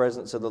into the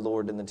presence of the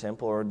Lord in the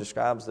temple, or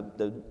describes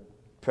the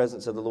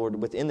presence of the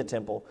Lord within the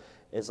temple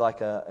is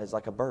like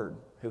a bird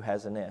who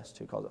has a nest,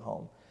 who calls it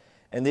home.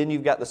 And then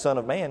you've got the Son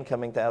of Man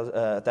coming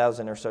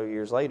 1,000 or so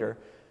years later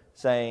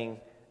saying,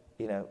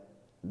 you know,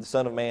 the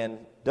Son of Man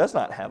does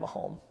not have a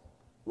home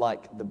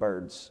like the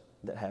birds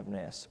that have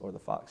nests or the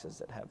foxes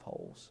that have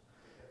holes.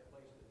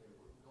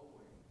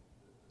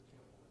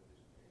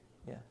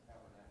 Yeah.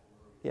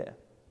 Yeah.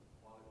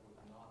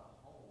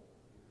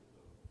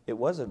 It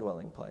was a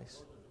dwelling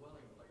place.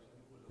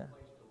 Yeah.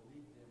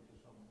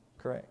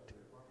 Correct.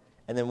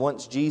 And then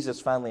once Jesus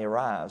finally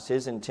arrives,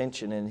 his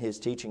intention and his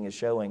teaching is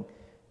showing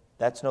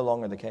that's no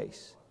longer the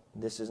case.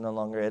 This is no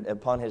longer,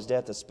 upon his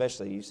death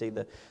especially, you see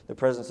the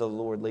presence of the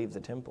Lord leave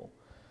the temple.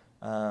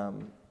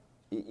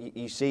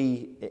 You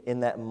see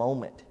in that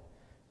moment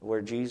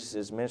where Jesus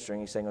is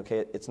ministering, he's saying,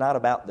 okay, it's not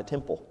about the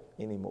temple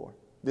anymore.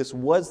 This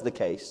was the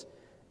case.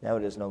 Now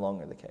it is no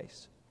longer the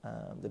case.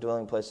 The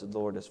dwelling place of the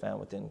Lord is found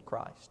within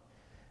Christ,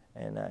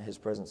 and his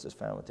presence is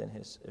found within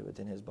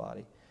his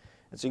body.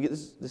 And so you get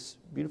this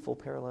beautiful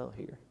parallel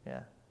here. Yeah,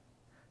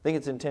 I think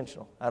it's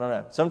intentional. I don't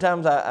know.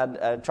 Sometimes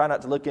I try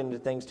not to look into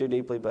things too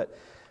deeply, but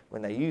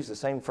when they use the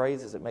same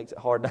phrases, it makes it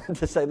hard not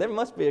to say there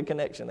must be a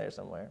connection there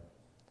somewhere.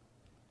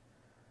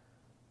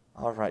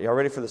 All right, y'all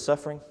ready for the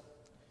suffering?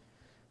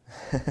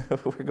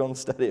 We're going to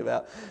study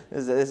about.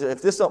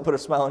 If this don't put a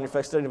smile on your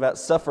face, studying about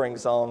suffering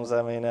psalms,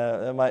 I mean,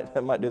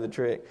 that might do the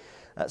trick.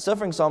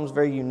 Suffering psalms is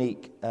very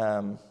unique.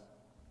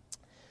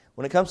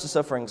 When it comes to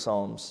suffering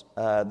psalms,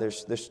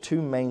 there's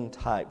two main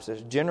types.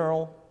 There's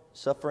general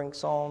suffering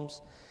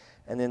psalms,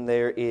 and then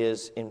there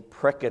is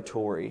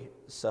imprecatory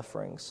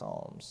suffering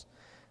psalms.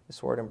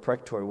 This word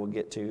imprecatory we'll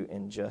get to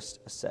in just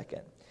a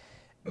second.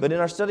 But in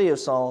our study of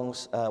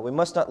songs, we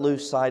must not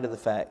lose sight of the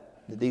fact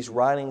that these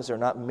writings are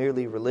not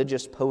merely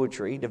religious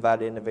poetry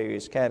divided into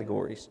various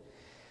categories,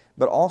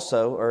 but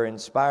also are an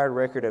inspired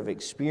record of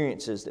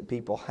experiences that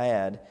people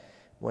had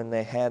when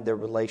they had their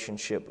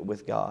relationship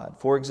with God.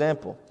 For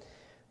example,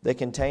 they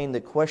contain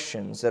the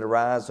questions that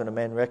arise when a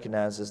man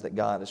recognizes that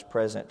God is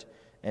present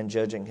and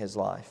judging his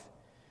life.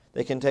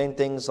 They contain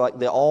things like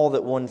the awe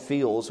that one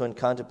feels when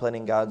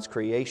contemplating God's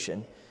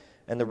creation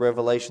and the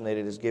revelation that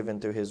it is given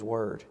through his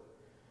word.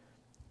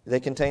 They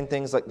contain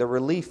things like the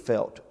relief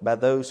felt by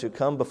those who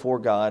come before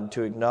God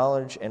to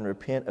acknowledge and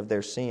repent of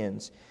their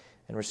sins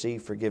and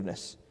receive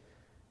forgiveness.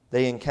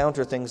 They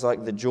encounter things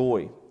like the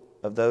joy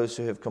of those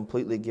who have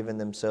completely given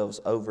themselves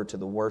over to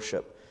the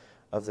worship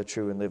of the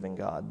true and living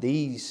God.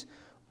 These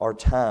are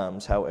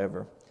times,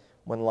 however,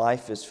 when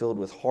life is filled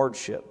with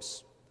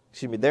hardships.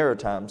 There are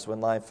times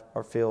when life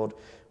are filled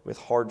with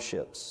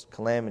hardships,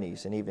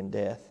 calamities, and even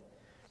death.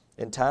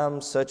 In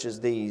times such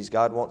as these,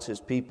 God wants his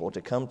people to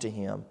come to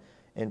him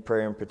in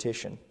prayer and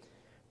petition.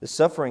 The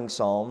suffering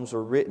psalms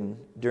were written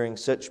during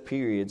such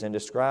periods and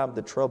describe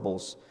the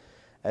troubles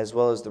as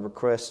well as the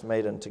requests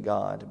made unto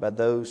God by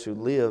those who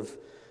live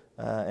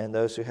and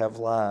those who have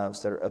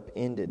lives that are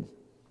upended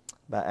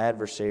by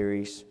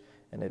adversaries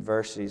and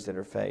adversities that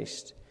are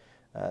faced,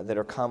 that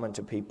are common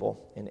to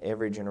people in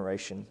every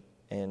generation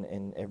and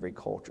in every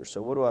culture.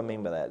 So what do I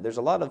mean by that? There's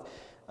a lot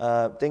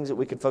of things that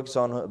we could focus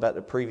on about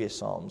the previous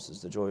psalms.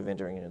 Is the joy of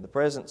entering into the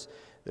presence.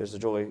 There's a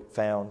joy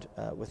found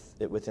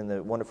within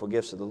the wonderful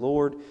gifts of the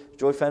Lord.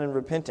 Joy found in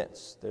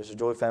repentance. There's a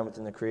joy found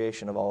within the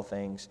creation of all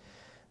things.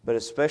 But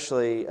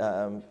especially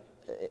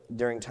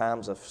during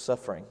times of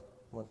suffering,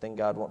 one thing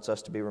God wants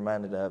us to be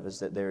reminded of is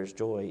that there is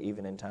joy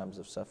even in times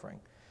of suffering.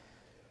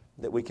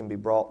 That we can be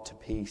brought to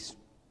peace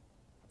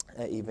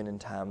even in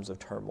times of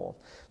turmoil.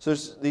 So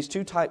there's these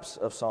two types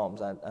of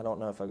psalms. I don't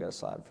know if I've got a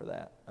slide for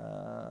that.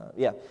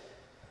 Yeah.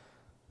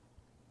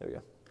 There we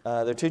go.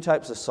 There are two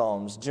types of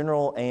psalms,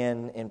 general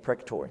and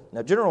imprecatory.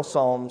 Now, general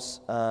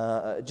psalms,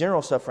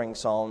 general suffering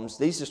psalms,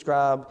 these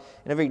describe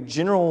in a very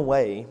general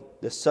way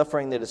the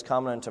suffering that is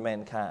common unto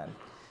mankind.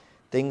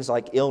 Things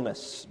like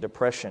illness,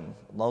 depression,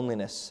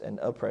 loneliness, and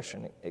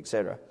oppression,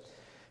 etc.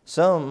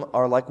 Some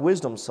are like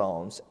wisdom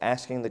psalms,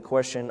 asking the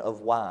question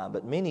of why,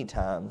 but many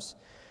times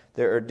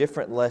there are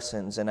different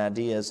lessons and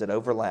ideas that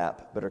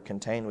overlap but are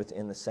contained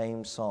within the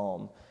same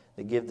psalm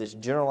that give this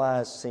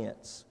generalized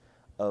sense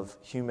of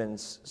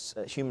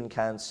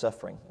humankind's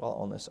suffering while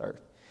on this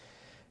earth.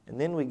 And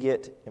then we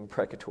get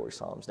imprecatory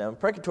psalms. Now,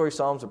 imprecatory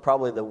psalms are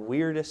probably the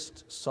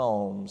weirdest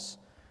psalms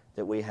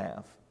that we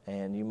have.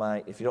 And you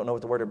might, if you don't know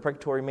what the word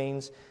imprecatory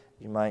means,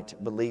 you might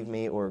believe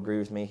me or agree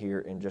with me here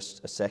in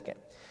just a second.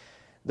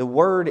 The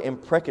word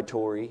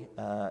imprecatory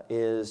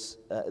is,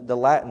 the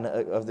Latin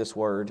of this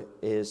word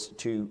is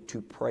to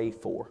pray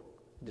for.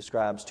 It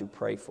describes to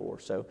pray for.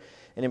 So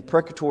an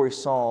imprecatory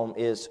psalm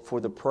is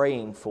for the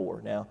praying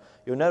for. Now,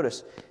 you'll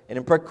notice an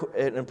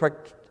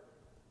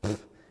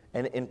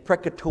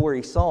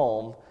imprecatory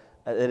psalm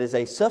that is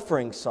a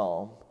suffering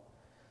psalm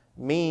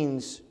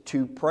means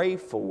to pray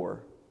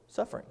for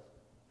suffering.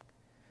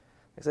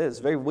 Like I said, it's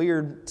a very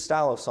weird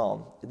style of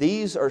psalm.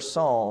 These are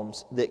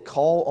psalms that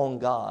call on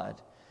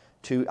God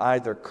to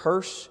either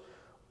curse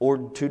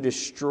or to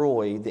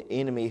destroy the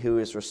enemy who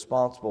is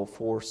responsible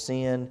for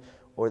sin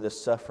or the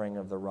suffering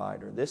of the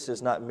writer. This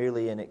is not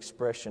merely an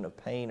expression of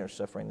pain or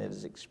suffering that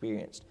is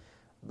experienced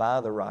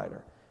by the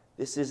writer.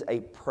 This is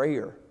a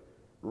prayer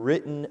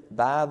written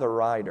by the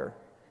writer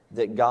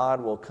that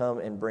God will come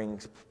and bring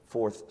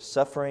forth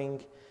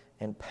suffering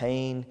and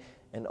pain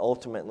and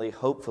ultimately,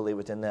 hopefully,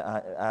 within the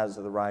eyes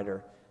of the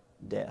writer,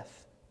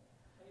 death.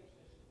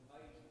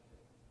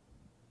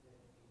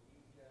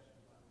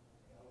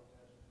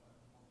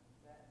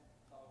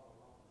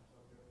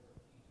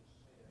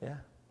 Yeah.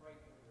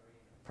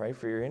 Pray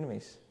for your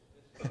enemies.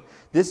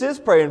 This is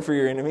praying for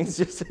your enemies.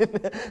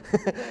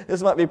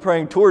 This might be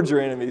praying towards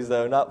your enemies,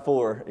 though, not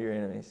for your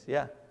enemies.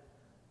 Yeah.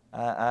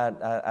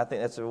 I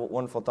think that's a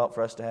wonderful thought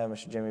for us to have,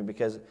 Mr. Jimmy,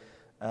 because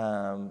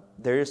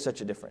there is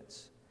such a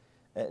difference.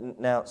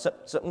 Now,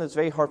 something that's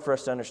very hard for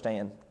us to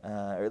understand,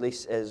 or at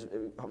least is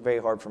very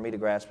hard for me to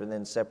grasp and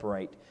then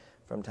separate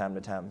from time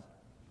to time.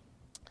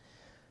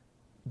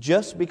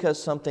 Just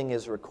because something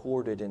is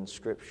recorded in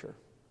Scripture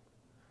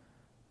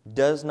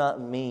does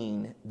not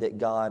mean that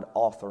God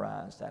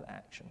authorized that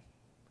action.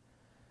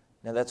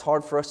 Now, that's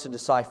hard for us to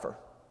decipher.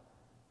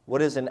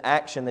 What is an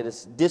action that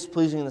is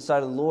displeasing in the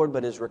sight of the Lord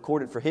but is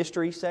recorded for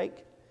history's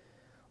sake?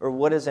 Or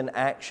what is an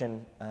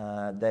action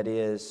that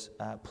is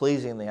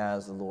pleasing in the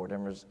eyes of the Lord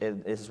and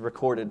is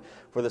recorded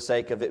for the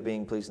sake of it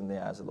being pleasing in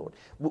the eyes of the Lord?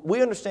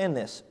 We understand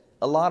this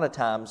a lot of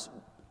times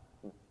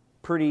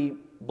pretty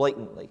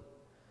blatantly.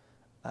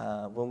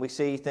 When we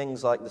see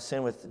things like the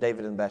sin with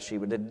David and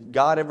Bathsheba, did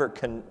God ever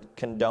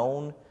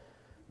condone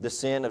the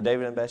sin of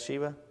David and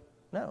Bathsheba?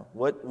 No.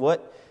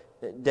 What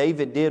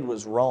David did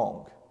was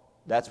wrong.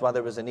 That's why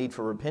there was a need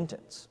for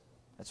repentance.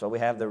 That's why we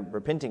have the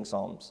repenting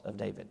Psalms of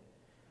David.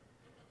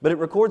 But it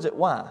records it.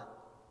 Why?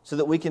 So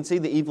that we can see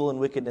the evil and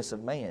wickedness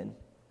of man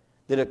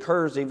that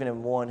occurs even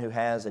in one who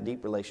has a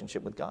deep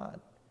relationship with God.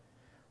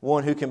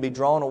 One who can be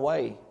drawn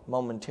away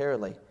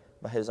momentarily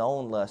by his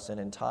own lust and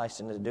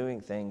enticed into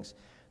doing things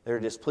that are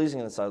displeasing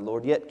in the sight of the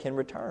Lord, yet can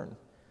return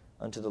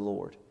unto the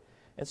Lord.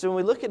 And so when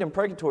we look at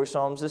imprecatory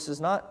psalms, this is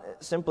not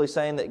simply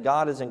saying that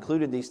God has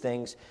included these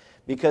things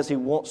because He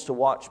wants to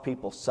watch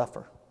people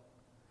suffer.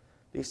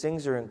 These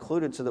things are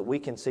included so that we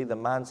can see the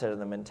mindset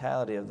and the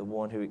mentality of the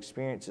one who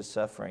experiences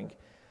suffering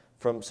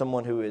from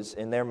someone who is,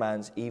 in their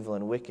minds, evil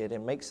and wicked,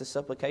 and makes a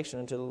supplication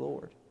unto the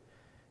Lord.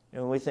 You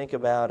know, when we think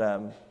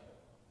about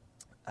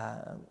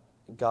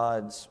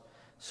God's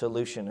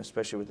solution,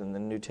 especially within the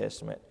New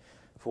Testament,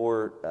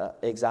 for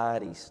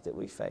anxieties that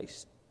we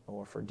face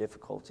or for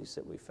difficulties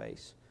that we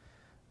face,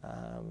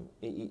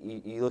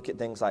 you look at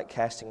things like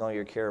casting all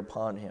your care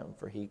upon Him,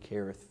 for He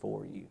careth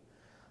for you.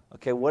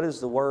 Okay, what does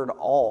the word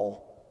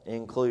all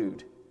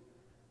include?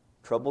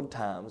 Troubled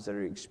times that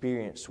are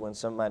experienced when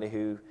somebody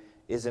who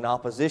is in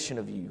opposition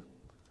of you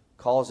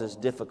causes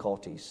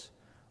difficulties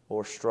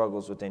or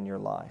struggles within your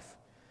life.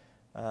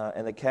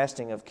 And the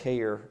casting of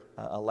care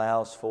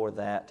allows for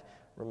that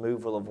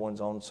removal of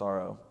one's own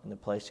sorrow and the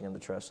placing of the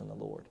trust in the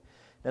Lord.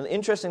 Now, the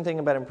interesting thing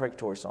about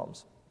imprecatory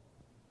psalms,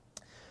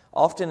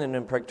 often in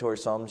imprecatory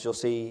psalms, you'll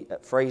see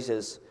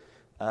phrases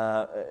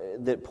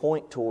that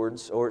point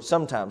towards, or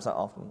sometimes, not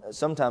often,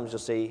 sometimes you'll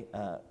see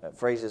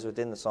phrases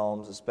within the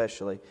psalms,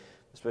 especially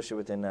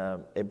within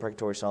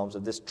imprecatory psalms,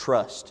 of this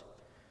trust.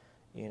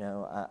 You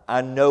know,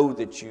 I know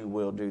that you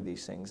will do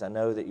these things. I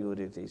know that you will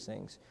do these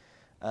things.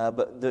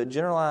 But the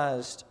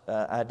generalized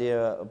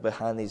idea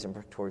behind these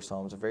imprecatory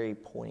psalms are very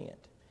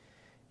poignant.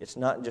 It's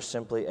not just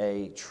simply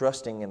a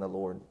trusting in the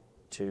Lord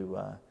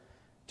to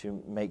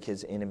make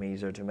His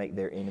enemies or to make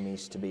their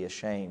enemies to be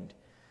ashamed.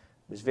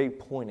 It's very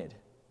pointed.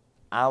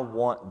 I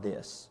want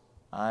this.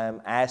 I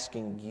am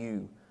asking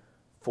you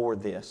for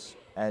this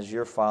as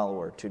your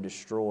follower to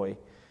destroy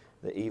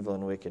the evil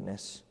and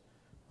wickedness.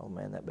 Oh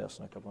man, that bell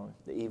snuck up on me.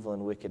 The evil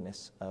and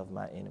wickedness of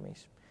my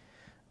enemies.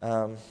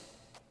 I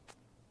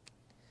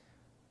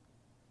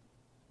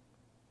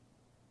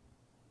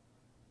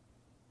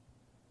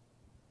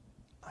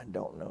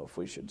don't know if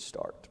we should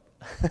start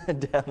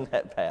down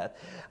that path.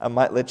 I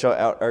might let y'all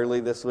out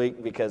early this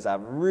week because I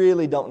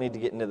really don't need to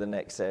get into the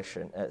next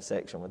section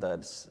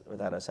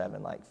without us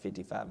having like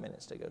 55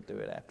 minutes to go through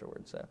it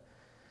afterwards. So,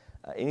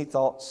 any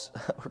thoughts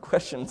or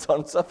questions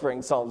on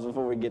suffering psalms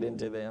before we get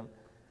into them?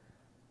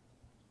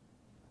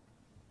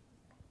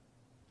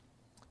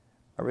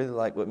 I really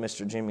like what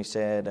Mr. Jimmy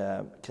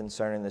said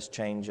concerning this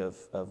change of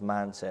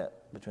mindset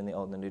between the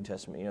Old and the New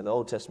Testament. You know, the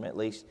Old Testament at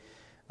least,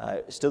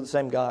 still the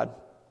same God,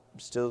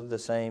 still the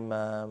same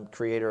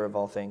creator of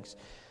all things.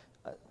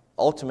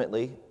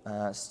 Ultimately,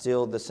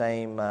 still the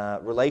same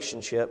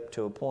relationship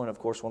to a point. Of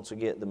course, once we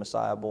get the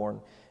Messiah born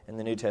in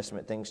the New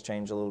Testament, things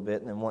change a little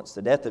bit. And then once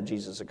the death of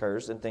Jesus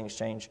occurs, then things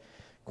change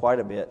quite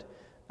a bit.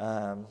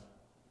 But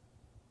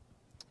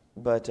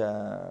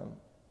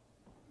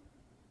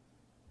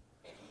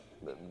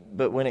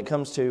when it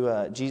comes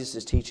to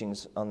Jesus'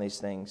 teachings on these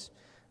things,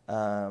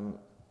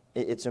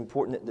 it's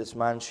important that this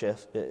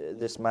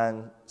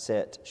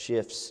mindset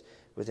shifts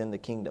within the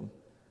kingdom.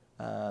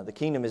 The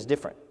kingdom is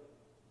different.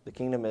 The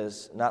kingdom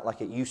is not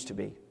like it used to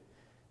be.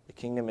 The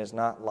kingdom is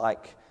not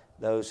like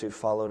those who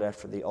followed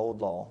after the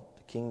old law.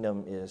 The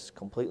kingdom is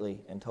completely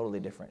and totally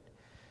different.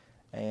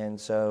 And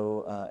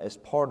so as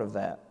part of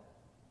that,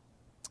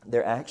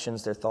 their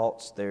actions, their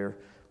thoughts, their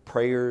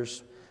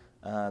prayers,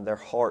 their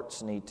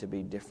hearts need to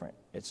be different.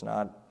 It's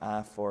not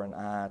eye for an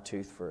eye,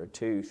 tooth for a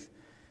tooth.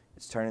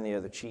 It's turning the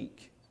other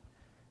cheek.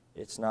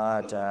 It's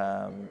not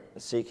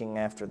seeking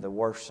after the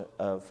worst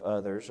of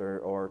others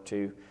or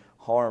to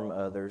harm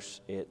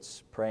others.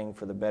 It's praying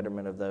for the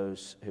betterment of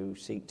those who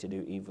seek to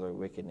do evil or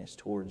wickedness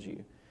towards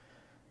you.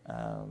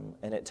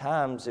 And at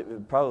times, it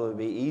would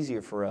probably be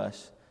easier for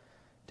us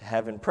to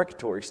have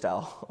imprecatory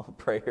style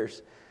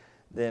prayers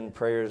than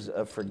prayers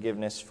of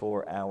forgiveness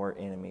for our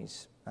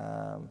enemies.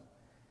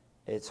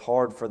 It's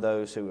hard for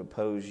those who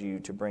oppose you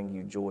to bring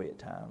you joy at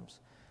times.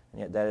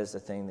 And yet that is the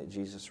thing that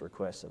Jesus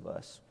requests of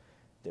us,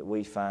 that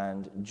we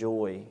find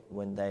joy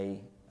when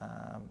they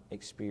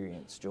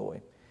experience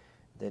joy,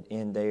 that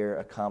in their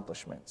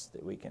accomplishments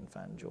that we can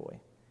find joy.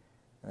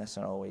 And that's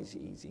not always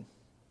easy.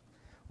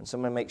 When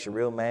someone makes you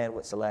real mad,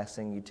 what's the last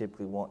thing you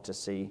typically want to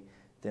see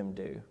them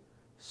do?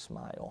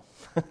 Smile.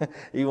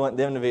 You want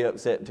them to be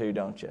upset too,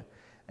 don't you?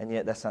 And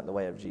yet that's not the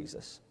way of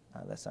Jesus.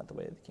 That's not the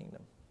way of the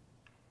kingdom.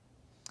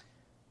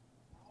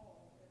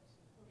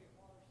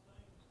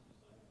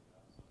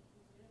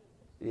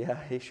 Yeah,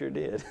 he sure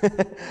did.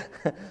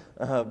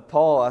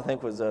 Paul, I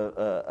think, was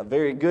a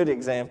very good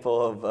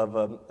example of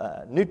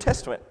a New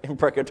Testament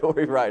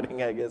imprecatory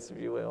writing, I guess, if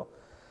you will.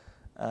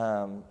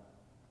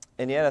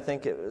 And yet I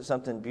think it was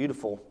something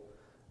beautiful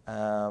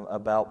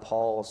about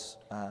Paul's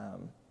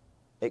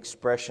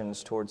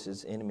expressions towards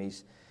his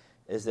enemies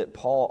is that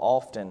Paul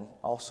often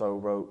also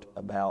wrote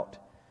about,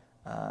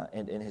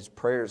 and in his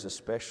prayers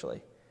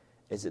especially,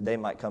 is that they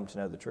might come to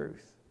know the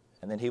truth.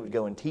 And then he would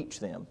go and teach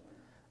them,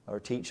 or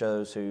teach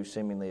those who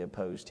seemingly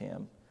opposed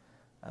him,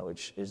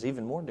 which is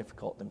even more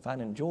difficult than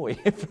finding joy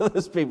for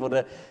those people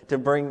to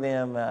bring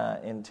them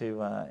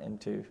into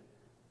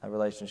a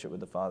relationship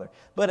with the Father.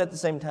 But at the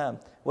same time,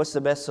 what's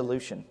the best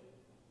solution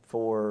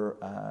for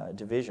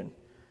division?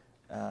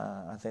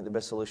 I think the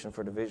best solution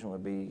for division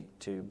would be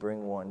to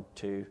bring one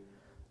to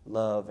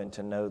love and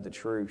to know the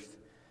truth,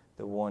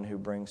 the one who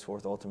brings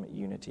forth ultimate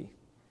unity.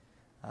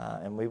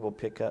 And we will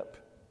pick up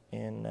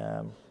in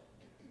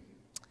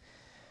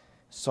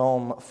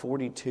Psalm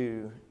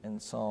 42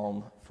 and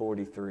Psalm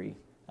 43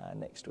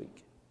 next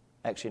week.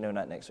 Actually, no,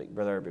 not next week.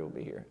 Brother Irby will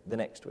be here the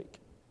next week.